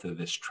fall into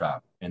this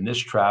trap, and this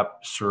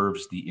trap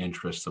serves the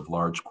interests of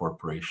large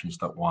corporations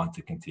that want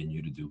to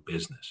continue to do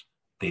business.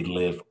 They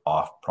live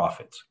off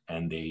profits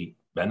and they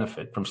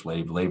benefit from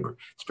slave labor.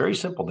 It's very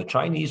simple. The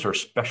Chinese are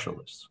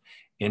specialists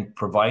in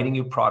providing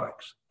you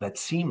products that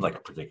seem like a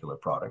particular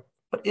product,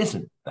 but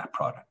isn't that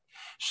product.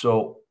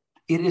 So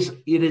it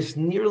is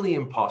nearly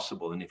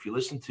impossible. And if you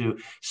listen to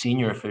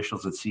senior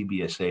officials at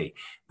CBSA,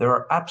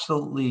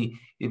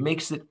 it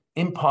makes it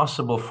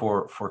impossible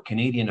for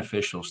Canadian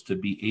officials to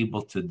be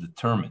able to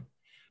determine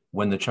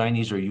when the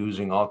Chinese are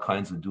using all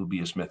kinds of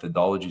dubious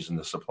methodologies in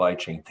the supply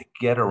chain to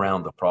get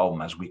around the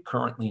problem, as we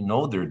currently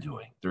know they're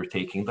doing. They're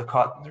taking the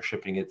cotton, they're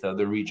shipping it to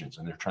other regions,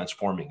 and they're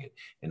transforming it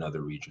in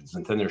other regions.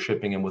 And then they're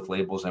shipping it with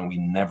labels, and we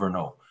never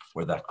know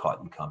where that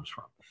cotton comes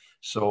from.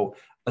 So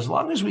as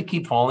long as we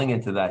keep falling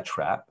into that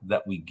trap,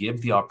 that we give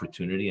the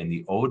opportunity, and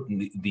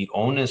the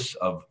onus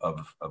of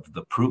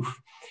the proof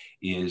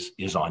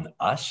is on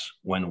us,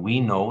 when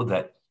we know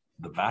that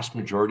the vast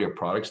majority of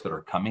products that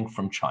are coming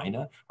from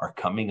China are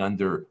coming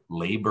under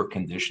labor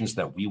conditions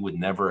that we would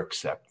never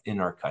accept in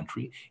our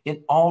country,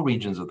 in all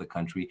regions of the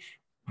country.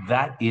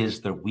 That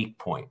is the weak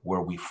point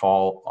where we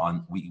fall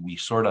on, we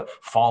sort of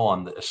fall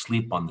on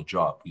asleep on the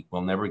job. We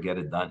will never get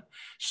it done.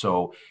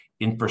 So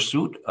in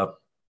pursuit of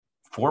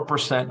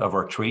 4% of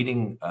our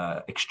trading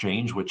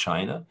exchange with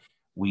China,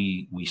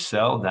 we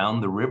sell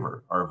down the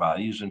river our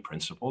values and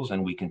principles,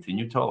 and we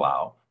continue to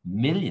allow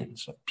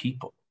millions of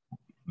people,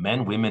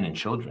 men, women, and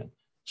children,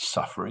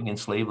 suffering in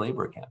slave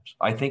labor camps.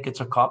 I think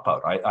it's a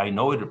cop-out. I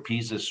know it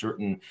appeases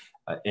certain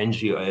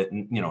NGO,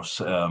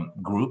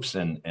 groups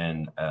and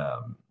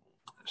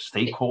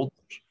stakeholders,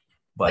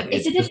 but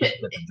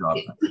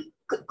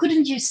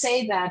couldn't you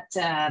say that,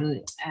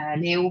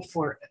 Leo,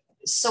 for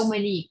so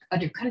many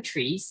other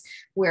countries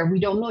where we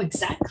don't know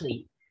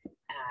exactly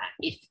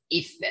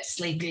if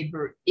slave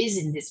labor is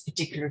in this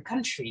particular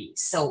country.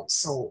 So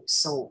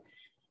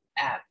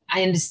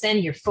I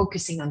understand you're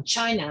focusing on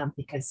China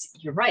because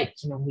you're right.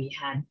 We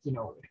had,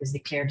 it was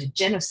declared a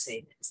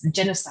genocide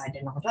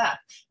and all that.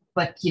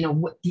 But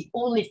what the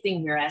only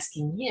thing we're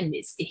asking him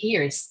is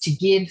to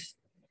give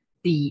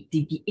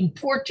the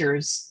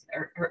importers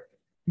or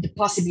the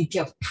possibility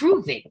of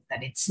proving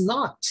that it's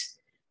not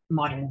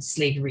modern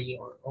slavery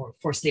or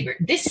forced labor.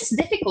 This is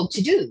difficult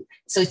to do.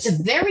 So it's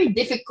a very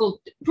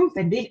difficult proof.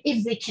 And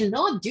if they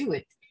cannot do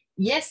it,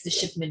 yes, the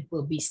shipment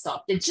will be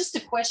stopped. It's just a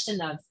question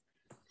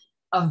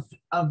of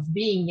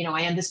being,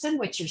 I understand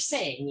what you're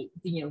saying.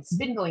 It's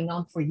been going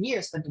on for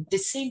years, but at the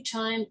same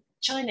time,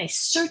 China is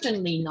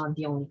certainly not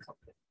the only country.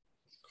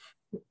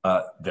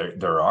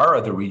 There are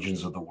other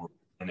regions of the world.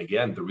 And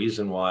again, the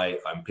reason why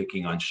I'm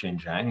picking on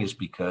Xinjiang is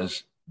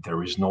because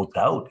there is no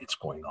doubt it's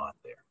going on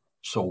there.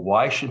 So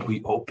why should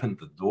we open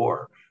the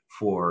door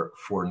for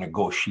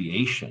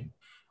negotiation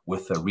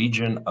with a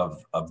region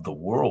of the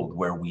world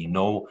where we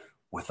know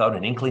without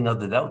an inkling of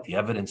the doubt, the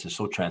evidence is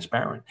so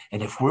transparent?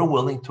 And if we're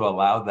willing to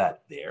allow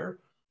that there,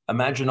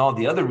 imagine all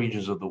the other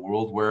regions of the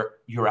world where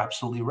you're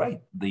absolutely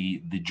right.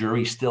 The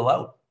jury's still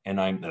out. And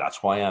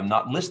that's why I'm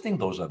not listing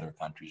those other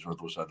countries or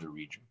those other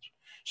regions.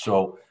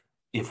 So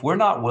if we're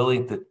not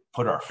willing to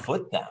put our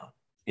foot down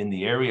in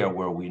the area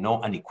where we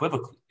know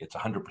unequivocally it's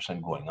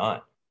 100% going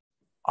on,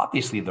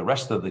 obviously the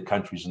rest of the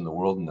countries in the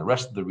world and the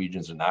rest of the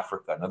regions in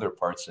Africa and other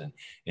parts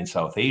in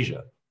South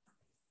Asia,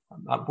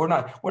 we're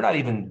not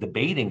even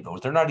debating those.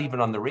 They're not even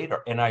on the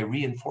radar. And I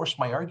reinforce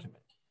my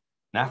argument.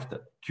 NAFTA,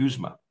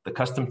 CUSMA, the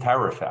Custom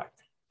Tariff Act,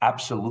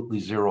 absolutely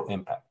zero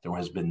impact. There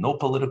has been no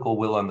political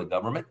will on the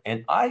government.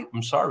 And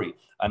I'm sorry,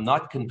 I'm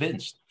not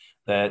convinced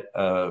that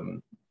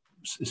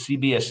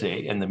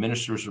CBSA and the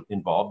ministers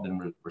involved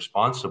and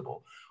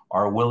responsible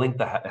are willing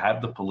to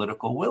have the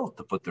political will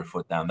to put their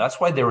foot down.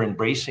 That's why they're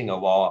embracing a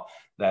law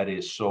that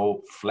is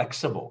so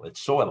flexible. It's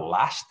so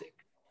elastic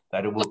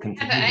that it will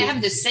continue. I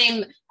have the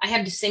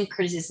same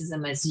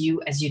criticism as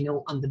you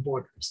on the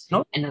borders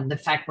and on the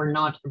fact we're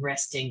not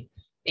arresting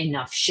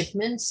enough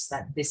shipments,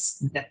 that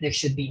there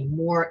should be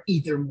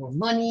either more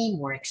money,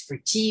 more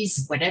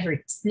expertise, whatever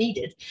it's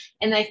needed.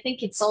 And I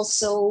think it's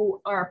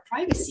also our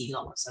privacy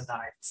laws that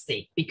are at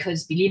stake,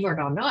 because believe it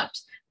or not,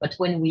 but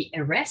when we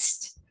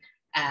arrest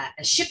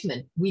a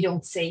shipment, we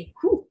don't say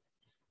who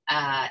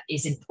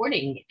is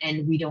importing,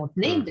 and we don't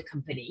name the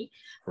company.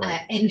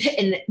 Right. And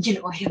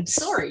I am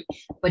sorry,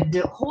 but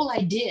the whole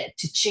idea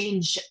to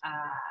change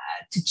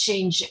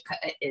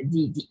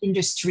the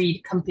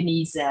industry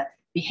companies'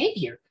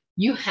 behavior,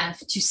 you have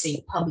to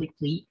say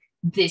publicly,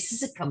 this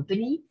is a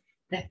company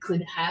that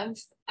could have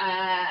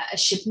a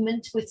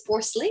shipment with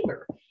forced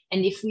labor.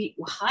 And if we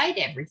hide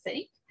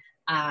everything,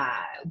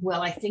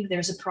 well, I think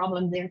there's a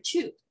problem there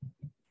too.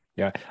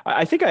 Yeah,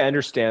 I think I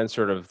understand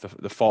sort of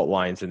the fault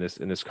lines in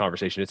this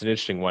conversation. It's an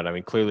interesting one. I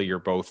mean, clearly you're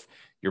both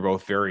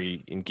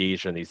very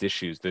engaged on these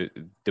issues.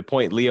 The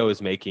point Leo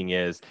is making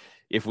is,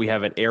 if we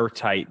have an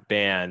airtight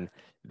ban,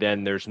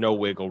 then there's no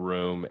wiggle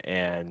room,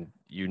 and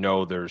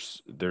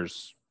there's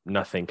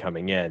nothing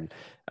coming in.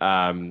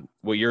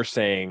 What you're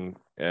saying,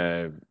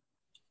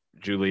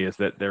 Julie, is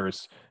that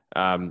there's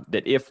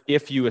that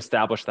if you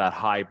establish that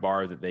high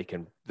bar that they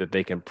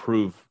can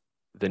prove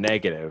the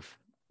negative,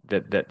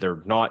 that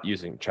they're not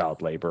using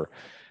child labor.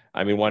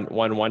 I mean,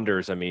 one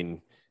wonders. I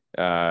mean,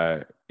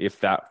 if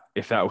that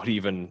would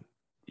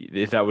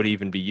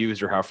even be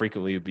used, or how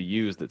frequently it would be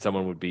used, that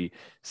someone would be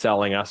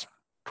selling us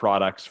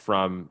products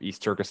from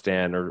East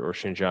Turkestan or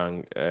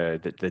Xinjiang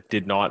that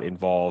did not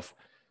involve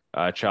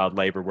child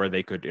labor, where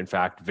they could in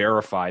fact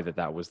verify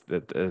that was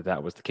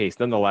the case.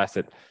 Nonetheless,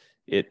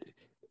 it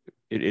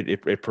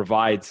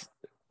provides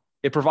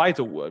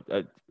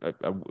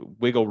a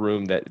wiggle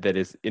room that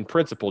is in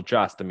principle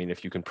just. I mean,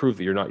 if you can prove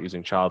that you're not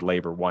using child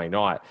labor, why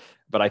not?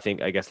 But I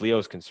guess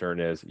Leo's concern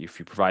is, if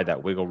you provide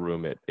that wiggle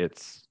room,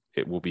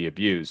 it will be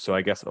abused. So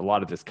I guess a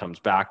lot of this comes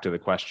back to the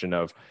question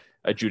of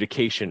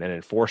adjudication and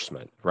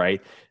enforcement,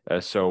 right?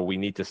 So we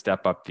need to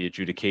step up the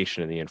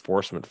adjudication and the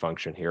enforcement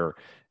function here,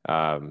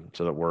 so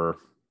that we're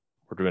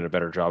doing a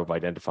better job of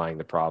identifying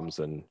the problems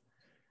and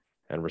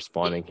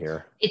responding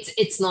here.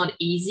 It's not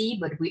easy,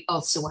 but we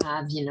also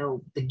have,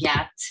 the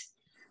GATT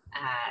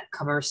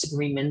commerce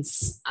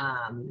agreements,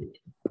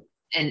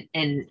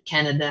 and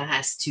Canada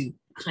has to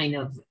kind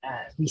of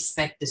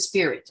respect the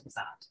spirit of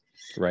that.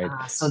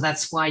 Right. So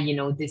that's why,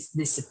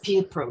 this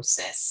appeal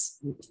process,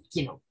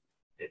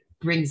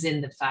 brings in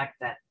the fact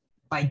that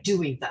by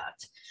doing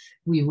that,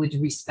 we would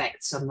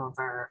respect some of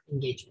our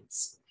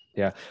engagements.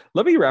 Yeah.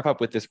 Let me wrap up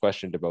with this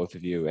question to both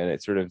of you. And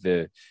it's sort of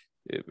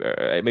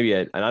maybe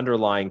an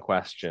underlying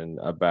question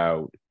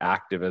about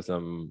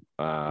activism,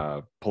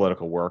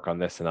 political work on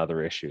this and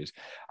other issues.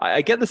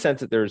 I get the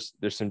sense that there's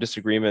some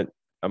disagreement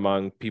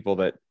among people,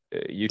 that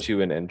you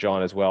two and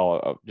John as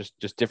well,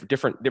 just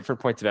different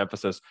points of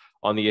emphasis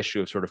on the issue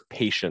of sort of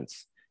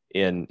patience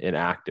in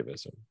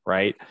activism,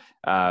 right?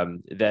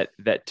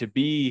 That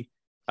to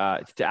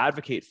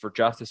advocate for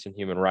justice and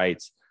human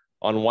rights,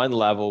 on one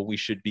level, we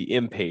should be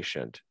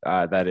impatient.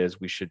 That is,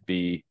 we should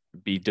be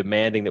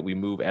demanding that we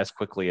move as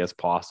quickly as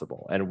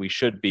possible, and we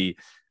should be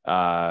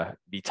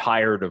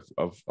tired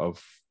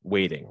of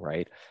waiting,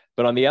 right?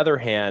 But on the other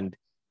hand,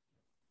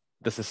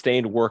 the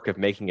sustained work of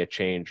making a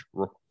change,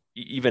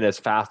 even as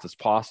fast as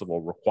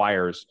possible,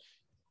 requires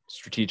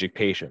strategic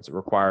patience. It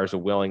requires a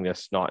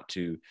willingness not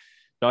to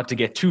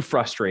get too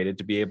frustrated,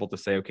 to be able to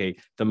say, okay,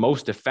 the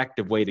most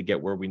effective way to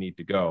get where we need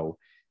to go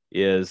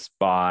is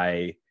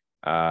by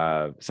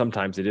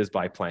sometimes it is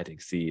by planting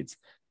seeds.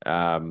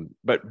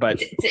 But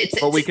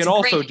we can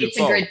also do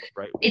both,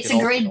 right? It's a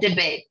great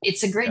debate.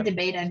 It's a great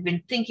debate. I've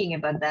been thinking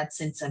about that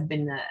since I've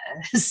been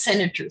a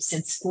senator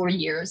since 4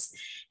 years,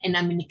 and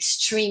I'm an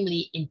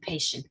extremely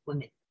impatient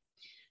woman.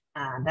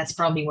 That's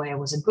probably why I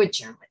was a good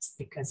journalist,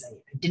 because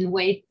I didn't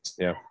wait.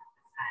 Yeah.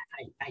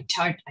 I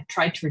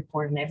tried to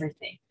report on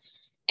everything,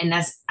 and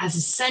as a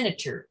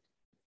senator,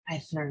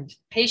 I've learned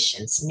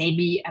patience.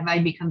 Maybe have I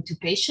become too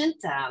patient?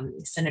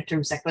 Senator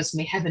Housakos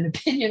may have an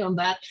opinion on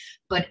that,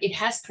 but it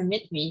has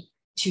permitted me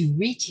to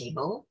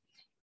retable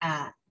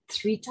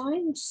 3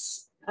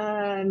 times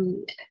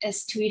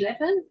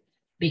S211,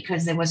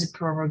 because there was a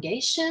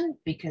prorogation,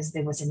 because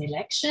there was an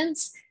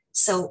elections.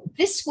 So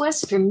this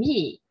was for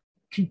me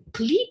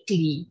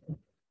completely,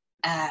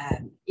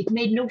 it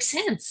made no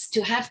sense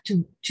to have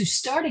to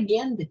start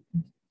again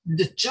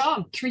the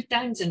job 3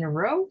 times in a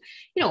row.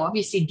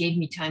 Obviously it gave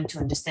me time to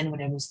understand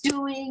what I was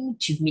doing,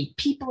 to meet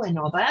people and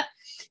all that.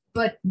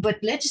 But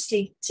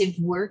legislative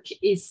work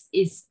is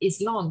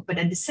long. But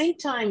at the same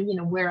time,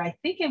 where I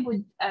think I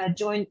would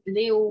join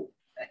Leo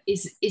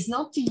is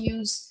not to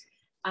use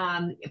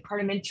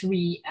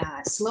parliamentary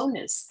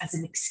slowness as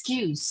an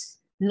excuse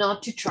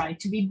not to try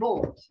to be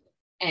bold.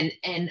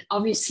 And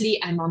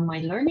obviously I'm on my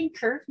learning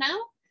curve now.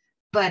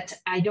 But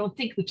I don't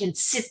think we can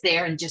sit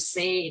there and just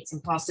say it's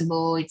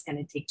impossible, it's going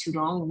to take too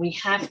long. We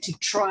have to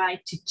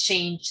try to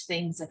change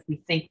things that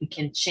we think we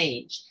can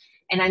change.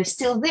 And I'm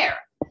still there.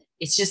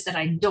 It's just that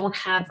I don't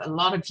have a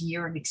lot of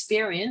year of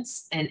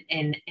experience, and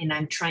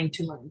I'm trying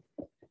to learn.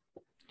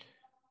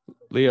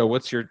 Leo,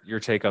 what's your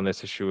take on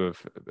this issue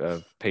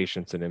of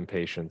patience and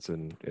impatience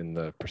in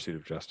the pursuit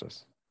of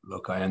justice?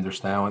 Look, I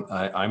understand.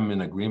 I'm in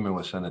agreement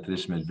with Senator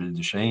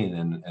Miville-Dechêne,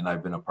 and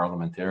I've been a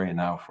parliamentarian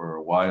now for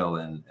a while,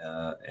 and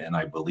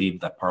I believe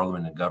that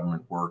parliament and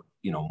government work,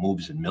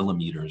 moves in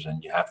millimeters,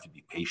 and you have to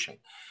be patient.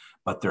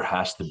 But there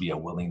has to be a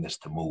willingness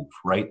to move.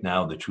 Right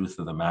now, the truth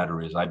of the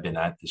matter is, I've been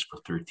at this for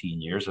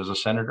 13 years as a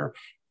senator,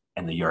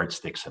 and the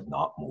yardsticks have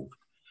not moved.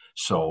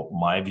 So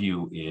my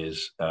view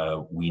is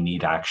we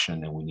need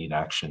action, and we need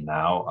action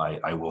now.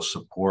 I will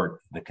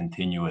support the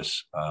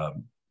continuous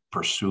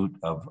pursuit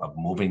of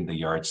moving the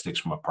yardsticks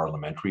from a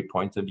parliamentary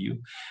point of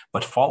view,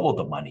 but follow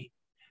the money.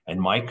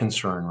 And my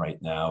concern right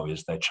now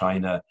is that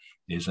China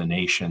is a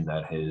nation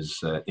that has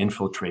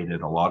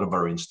infiltrated a lot of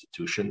our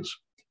institutions.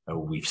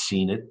 We've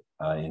seen it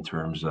in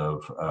terms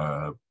of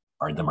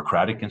our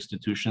democratic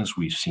institutions.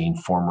 We've seen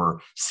former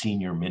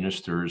senior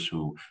ministers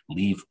who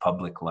leave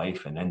public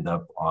life and end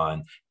up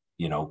on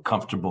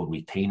comfortable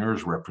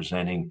retainers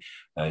representing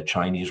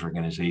Chinese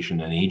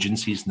organizations and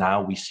agencies.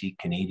 Now we see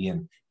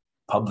Canadian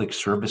public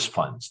service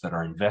funds that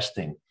are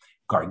investing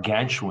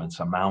gargantuan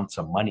amounts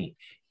of money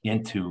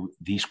into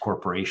these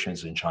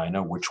corporations in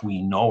China, which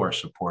we know are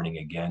supporting,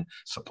 again,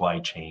 supply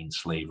chain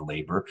slave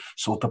labor.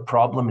 So the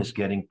problem is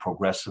getting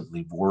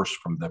progressively worse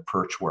from the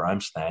perch where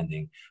I'm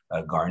standing,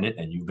 Garnet,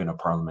 and you've been a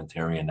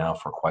parliamentarian now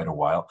for quite a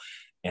while.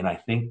 And I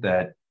think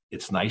that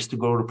it's nice to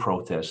go to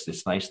protest.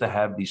 It's nice to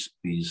have these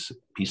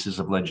pieces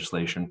of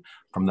legislation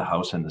from the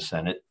House and the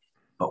Senate,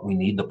 but we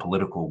need the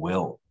political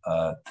will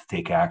to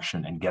take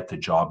action and get the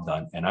job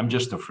done. And I'm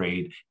just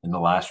afraid in the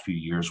last few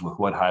years with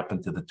what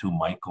happened to the 2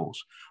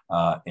 Michaels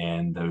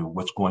and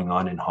what's going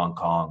on in Hong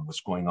Kong,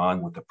 what's going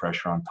on with the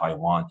pressure on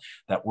Taiwan,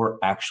 that we're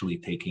actually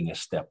taking a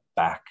step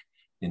back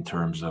in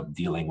terms of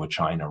dealing with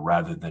China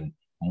rather than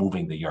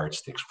moving the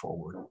yardsticks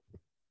forward.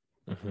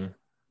 Mm-hmm.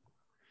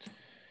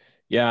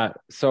 Yeah.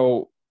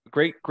 So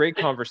great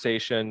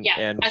conversation. Yeah,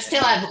 and I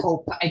still have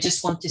hope. I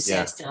just want to say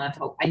I still have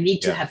hope. I need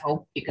to have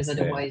hope, because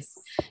otherwise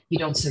you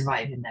don't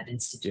survive in that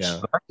institution.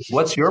 Yeah.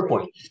 What's your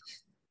point?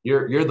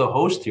 You're the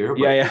host here.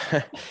 But...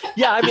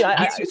 Yeah. I mean,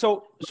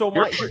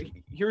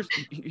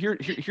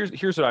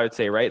 here's what I would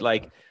say, right?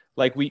 Like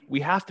we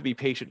have to be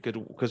patient,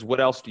 because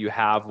what else do you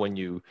have when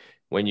you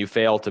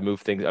fail to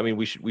move things? I mean,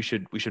 we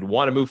should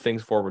want to move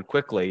things forward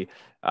quickly,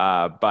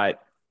 but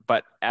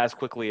as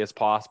quickly as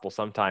possible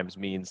sometimes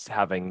means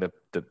having the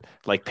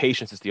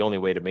patience is the only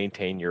way to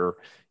maintain your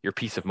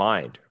peace of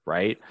mind,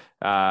 right?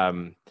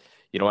 And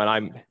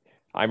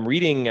I'm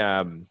reading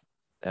a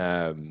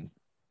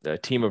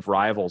Team of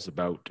Rivals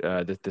about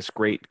this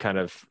great kind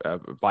of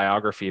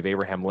biography of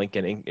Abraham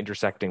Lincoln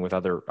intersecting with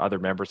other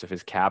members of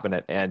his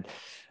cabinet, and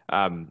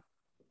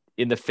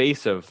in the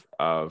face of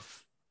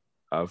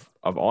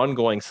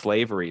ongoing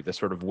slavery, the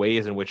sort of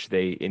ways in which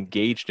they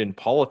engaged in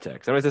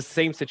politics. I mean, it's the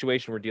same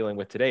situation we're dealing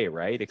with today,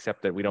 right?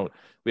 Except that we don't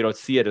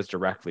see it as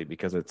directly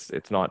because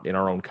it's not in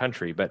our own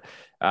country. But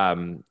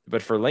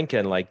for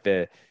Lincoln, like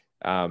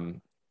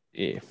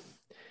in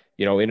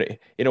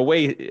a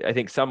way, I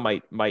think some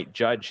might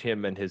judge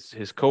him and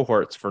his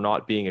cohorts for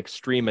not being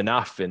extreme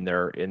enough in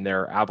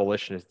their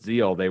abolitionist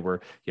zeal. They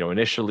were,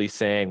 initially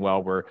saying,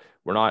 well,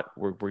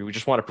 we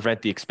just want to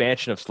prevent the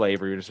expansion of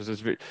slavery.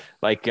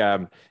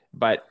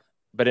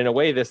 But in a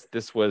way,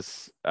 this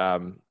was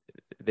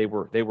they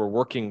were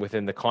working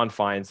within the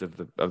confines of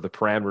the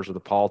parameters of the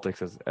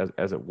politics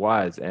as it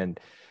was. And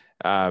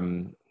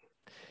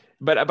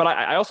but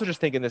I also just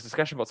think in this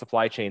discussion about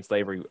supply chain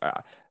slavery,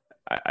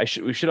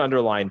 we should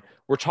underline,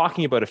 we're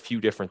talking about a few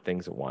different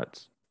things at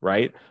once,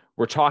 right?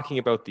 We're talking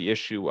about the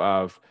issue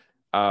of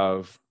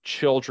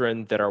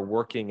children that are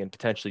working in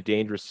potentially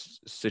dangerous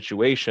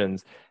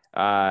situations,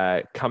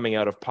 coming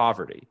out of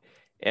poverty.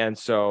 And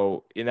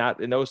so in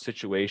those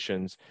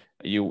situations,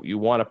 you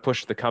want to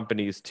push the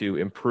companies to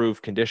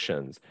improve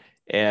conditions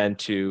and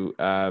to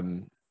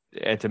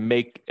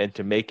make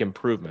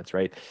improvements,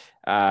 right?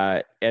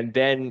 And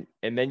then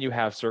you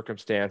have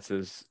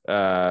circumstances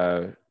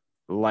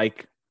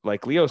like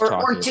Leo's talking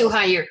about.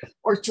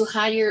 Or to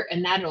hire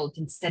an adult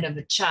instead of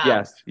a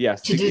child.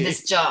 Yes. To do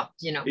this job,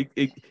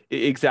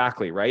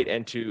 Exactly, right.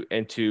 And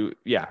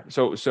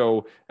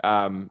so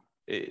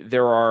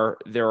there are,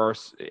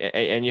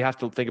 and you have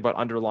to think about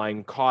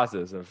underlying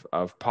causes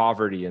of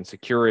poverty and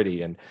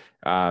security, and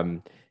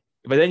but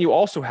then you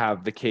also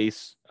have the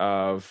case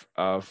of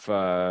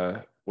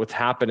what's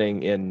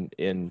happening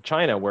in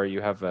China, where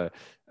you have a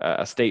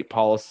state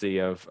policy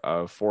of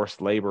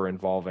forced labor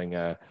involving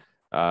an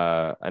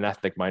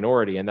ethnic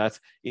minority, and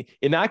that's,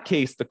 in that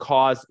case, the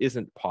cause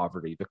isn't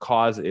poverty. The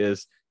cause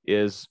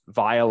is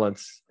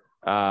violence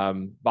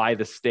by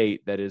the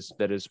state that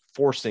is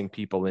forcing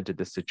people into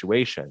this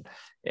situation,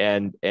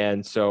 and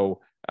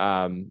so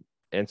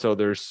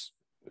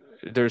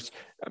there's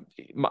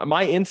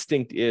my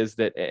instinct is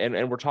that,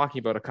 and we're talking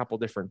about a couple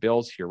different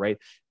bills here, right?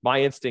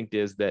 My instinct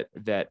is that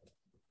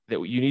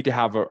you need to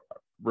have a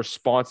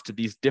response to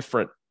these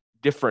different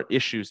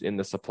issues in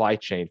the supply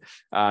chain.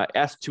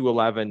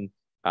 S211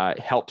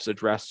 helps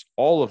address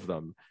all of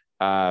them.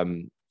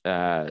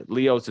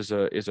 Leo's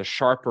is a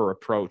sharper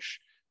approach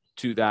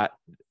to that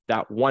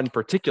one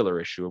particular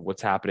issue of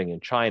what's happening in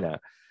China.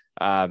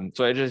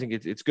 So I just think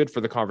it's good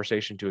for the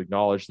conversation to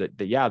acknowledge that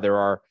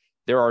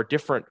there are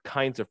different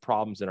kinds of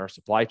problems in our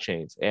supply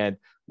chains, and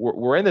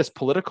we're in this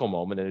political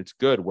moment, and it's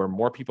good where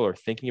more people are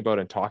thinking about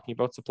and talking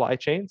about supply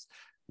chains.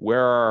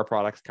 Where are our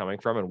products coming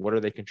from, and what are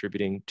they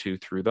contributing to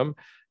through them?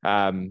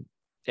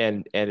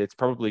 And it's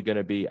probably going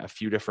to be a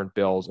few different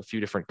bills, a few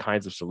different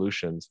kinds of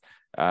solutions,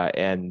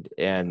 and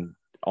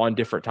on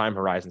different time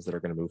horizons that are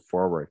going to move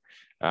forward.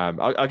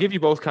 I'll give you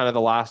both kind of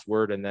the last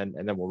word, and then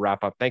we'll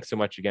wrap up. Thanks so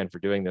much again for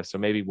doing this. So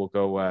maybe we'll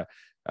go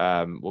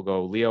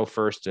Leo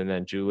first, and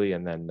then Julie,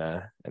 and then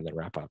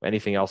wrap up.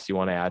 Anything else you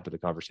want to add to the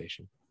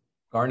conversation?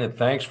 Garnet,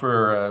 thanks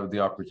for the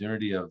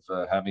opportunity of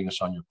having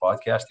us on your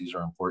podcast. These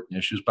are important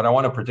issues, but I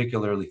want to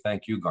particularly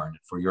thank you,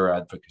 Garnet, for your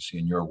advocacy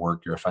and your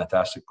work. You're a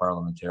fantastic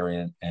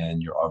parliamentarian,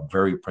 and you're a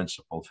very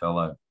principled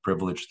fella.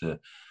 Privileged to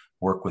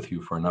work with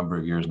you for a number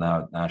of years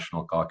now at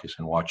National Caucus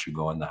and watch you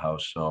go in the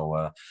House.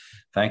 So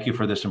thank you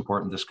for this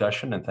important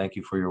discussion, and thank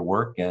you for your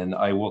work. And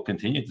I will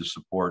continue to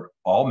support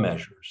all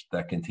measures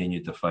that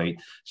continue to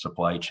fight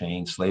supply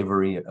chain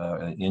slavery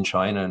in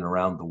China and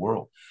around the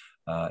world.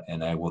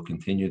 And I will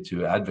continue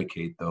to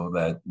advocate, though,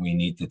 that we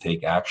need to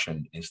take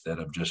action instead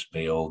of just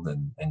veiled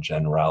and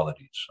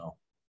generalities. So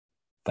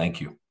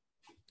thank you.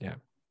 Yeah.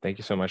 Thank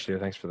you so much, Leo.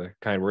 Thanks for the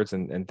kind words,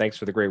 and thanks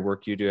for the great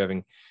work you do,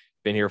 having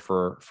been here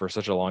for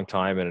such a long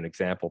time, and an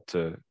example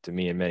to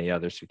me and many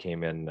others who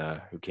came in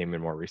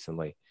more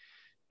recently.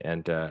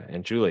 And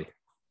Julie,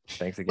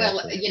 thanks again.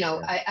 Well,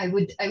 I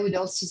would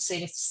also say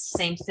the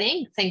same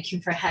thing. Thank you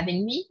for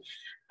having me.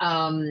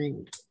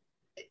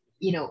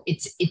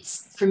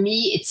 It's for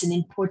me, it's an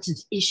important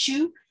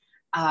issue.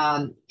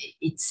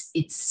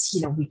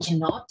 We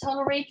cannot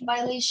tolerate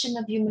violation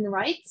of human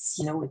rights.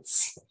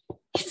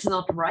 It's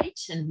not right,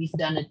 and we've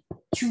done it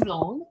too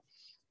long.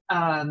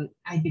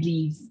 I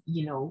believe,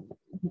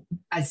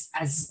 as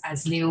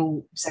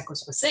Leo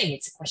Housakos was saying,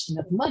 it's a question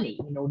of money.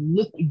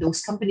 Look,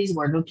 those companies who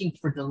are looking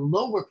for the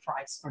lower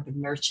price for the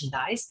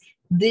merchandise,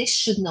 this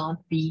should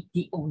not be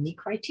the only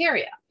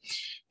criteria.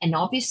 And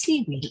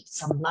obviously,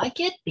 some like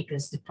it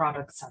because the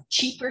products are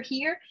cheaper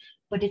here,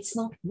 but it's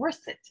not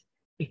worth it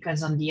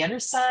because on the other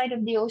side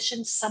of the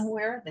ocean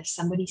somewhere, there's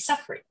somebody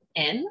suffering.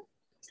 And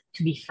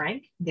to be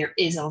frank, there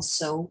is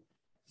also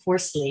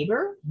forced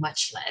labor,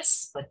 much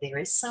less, but there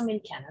is some in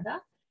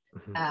Canada.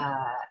 Mm-hmm.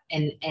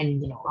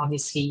 And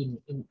obviously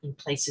in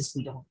places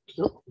we don't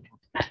look,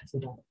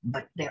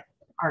 but there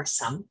are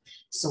some.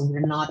 So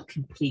we're not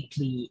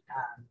completely,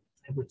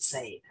 I would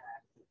say,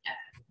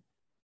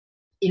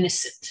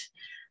 innocent.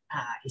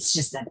 It's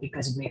just that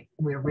because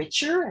we're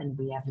richer and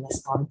we have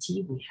less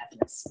poverty, we have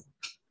less.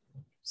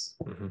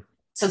 Mm-hmm.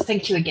 So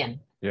thank you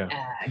again,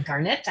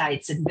 Garnet.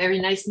 It's a very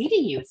nice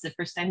meeting you. It's the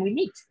first time we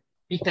meet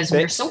because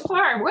we're so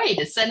far away,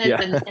 the Senate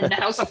and the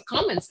House of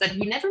Commons, that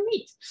we never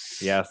meet.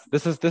 Yes,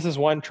 this is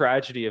one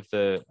tragedy of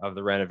the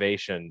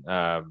renovation,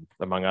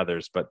 among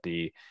others. But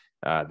the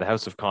the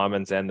House of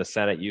Commons and the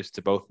Senate used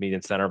to both meet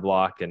in center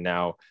block, and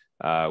now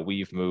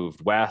we've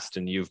moved west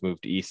and you've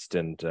moved east.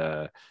 And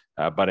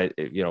but at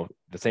the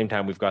same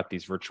time, we've got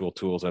these virtual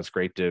tools, and it's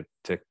great to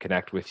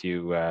connect with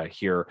you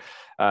here.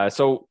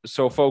 So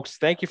folks,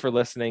 thank you for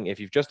listening. If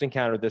you've just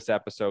encountered this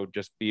episode,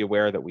 just be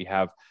aware that we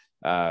have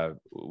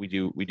we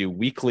do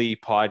weekly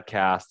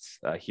podcasts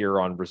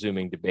here on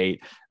Resuming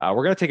Debate.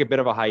 We're going to take a bit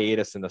of a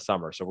hiatus in the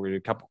summer, so we're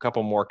going to do a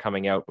couple more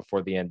coming out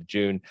before the end of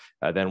June.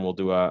 Then we'll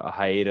do a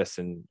hiatus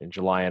in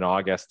July and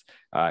August,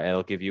 and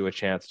it'll give you a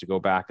chance to go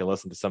back and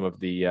listen to some of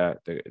the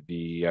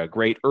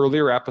great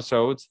earlier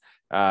episodes,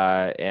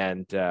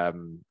 and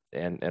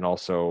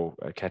also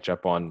catch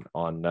up on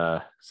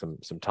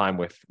some time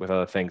with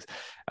other things.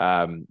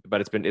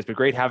 But it's been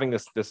great having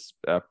this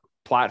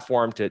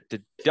platform to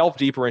delve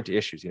deeper into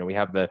issues. We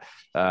have the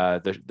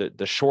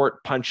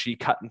short, punchy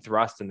cut and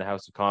thrust in the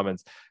House of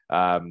Commons,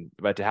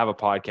 but to have a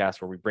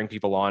podcast where we bring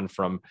people on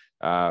from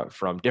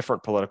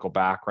different political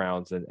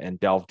backgrounds and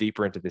delve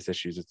deeper into these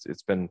issues,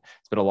 it's been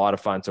a lot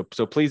of fun. So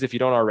please, if you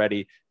don't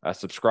already,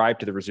 subscribe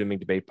to the Resuming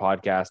Debate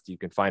podcast. You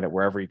can find it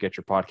wherever you get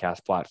your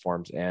podcast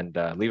platforms, and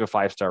leave a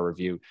 5-star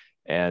review.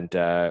 And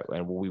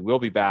we will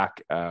be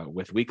back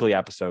with weekly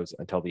episodes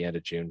until the end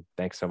of June.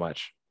 Thanks so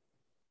much.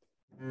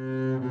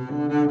 Thank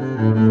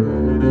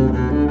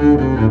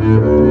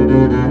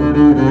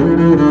you.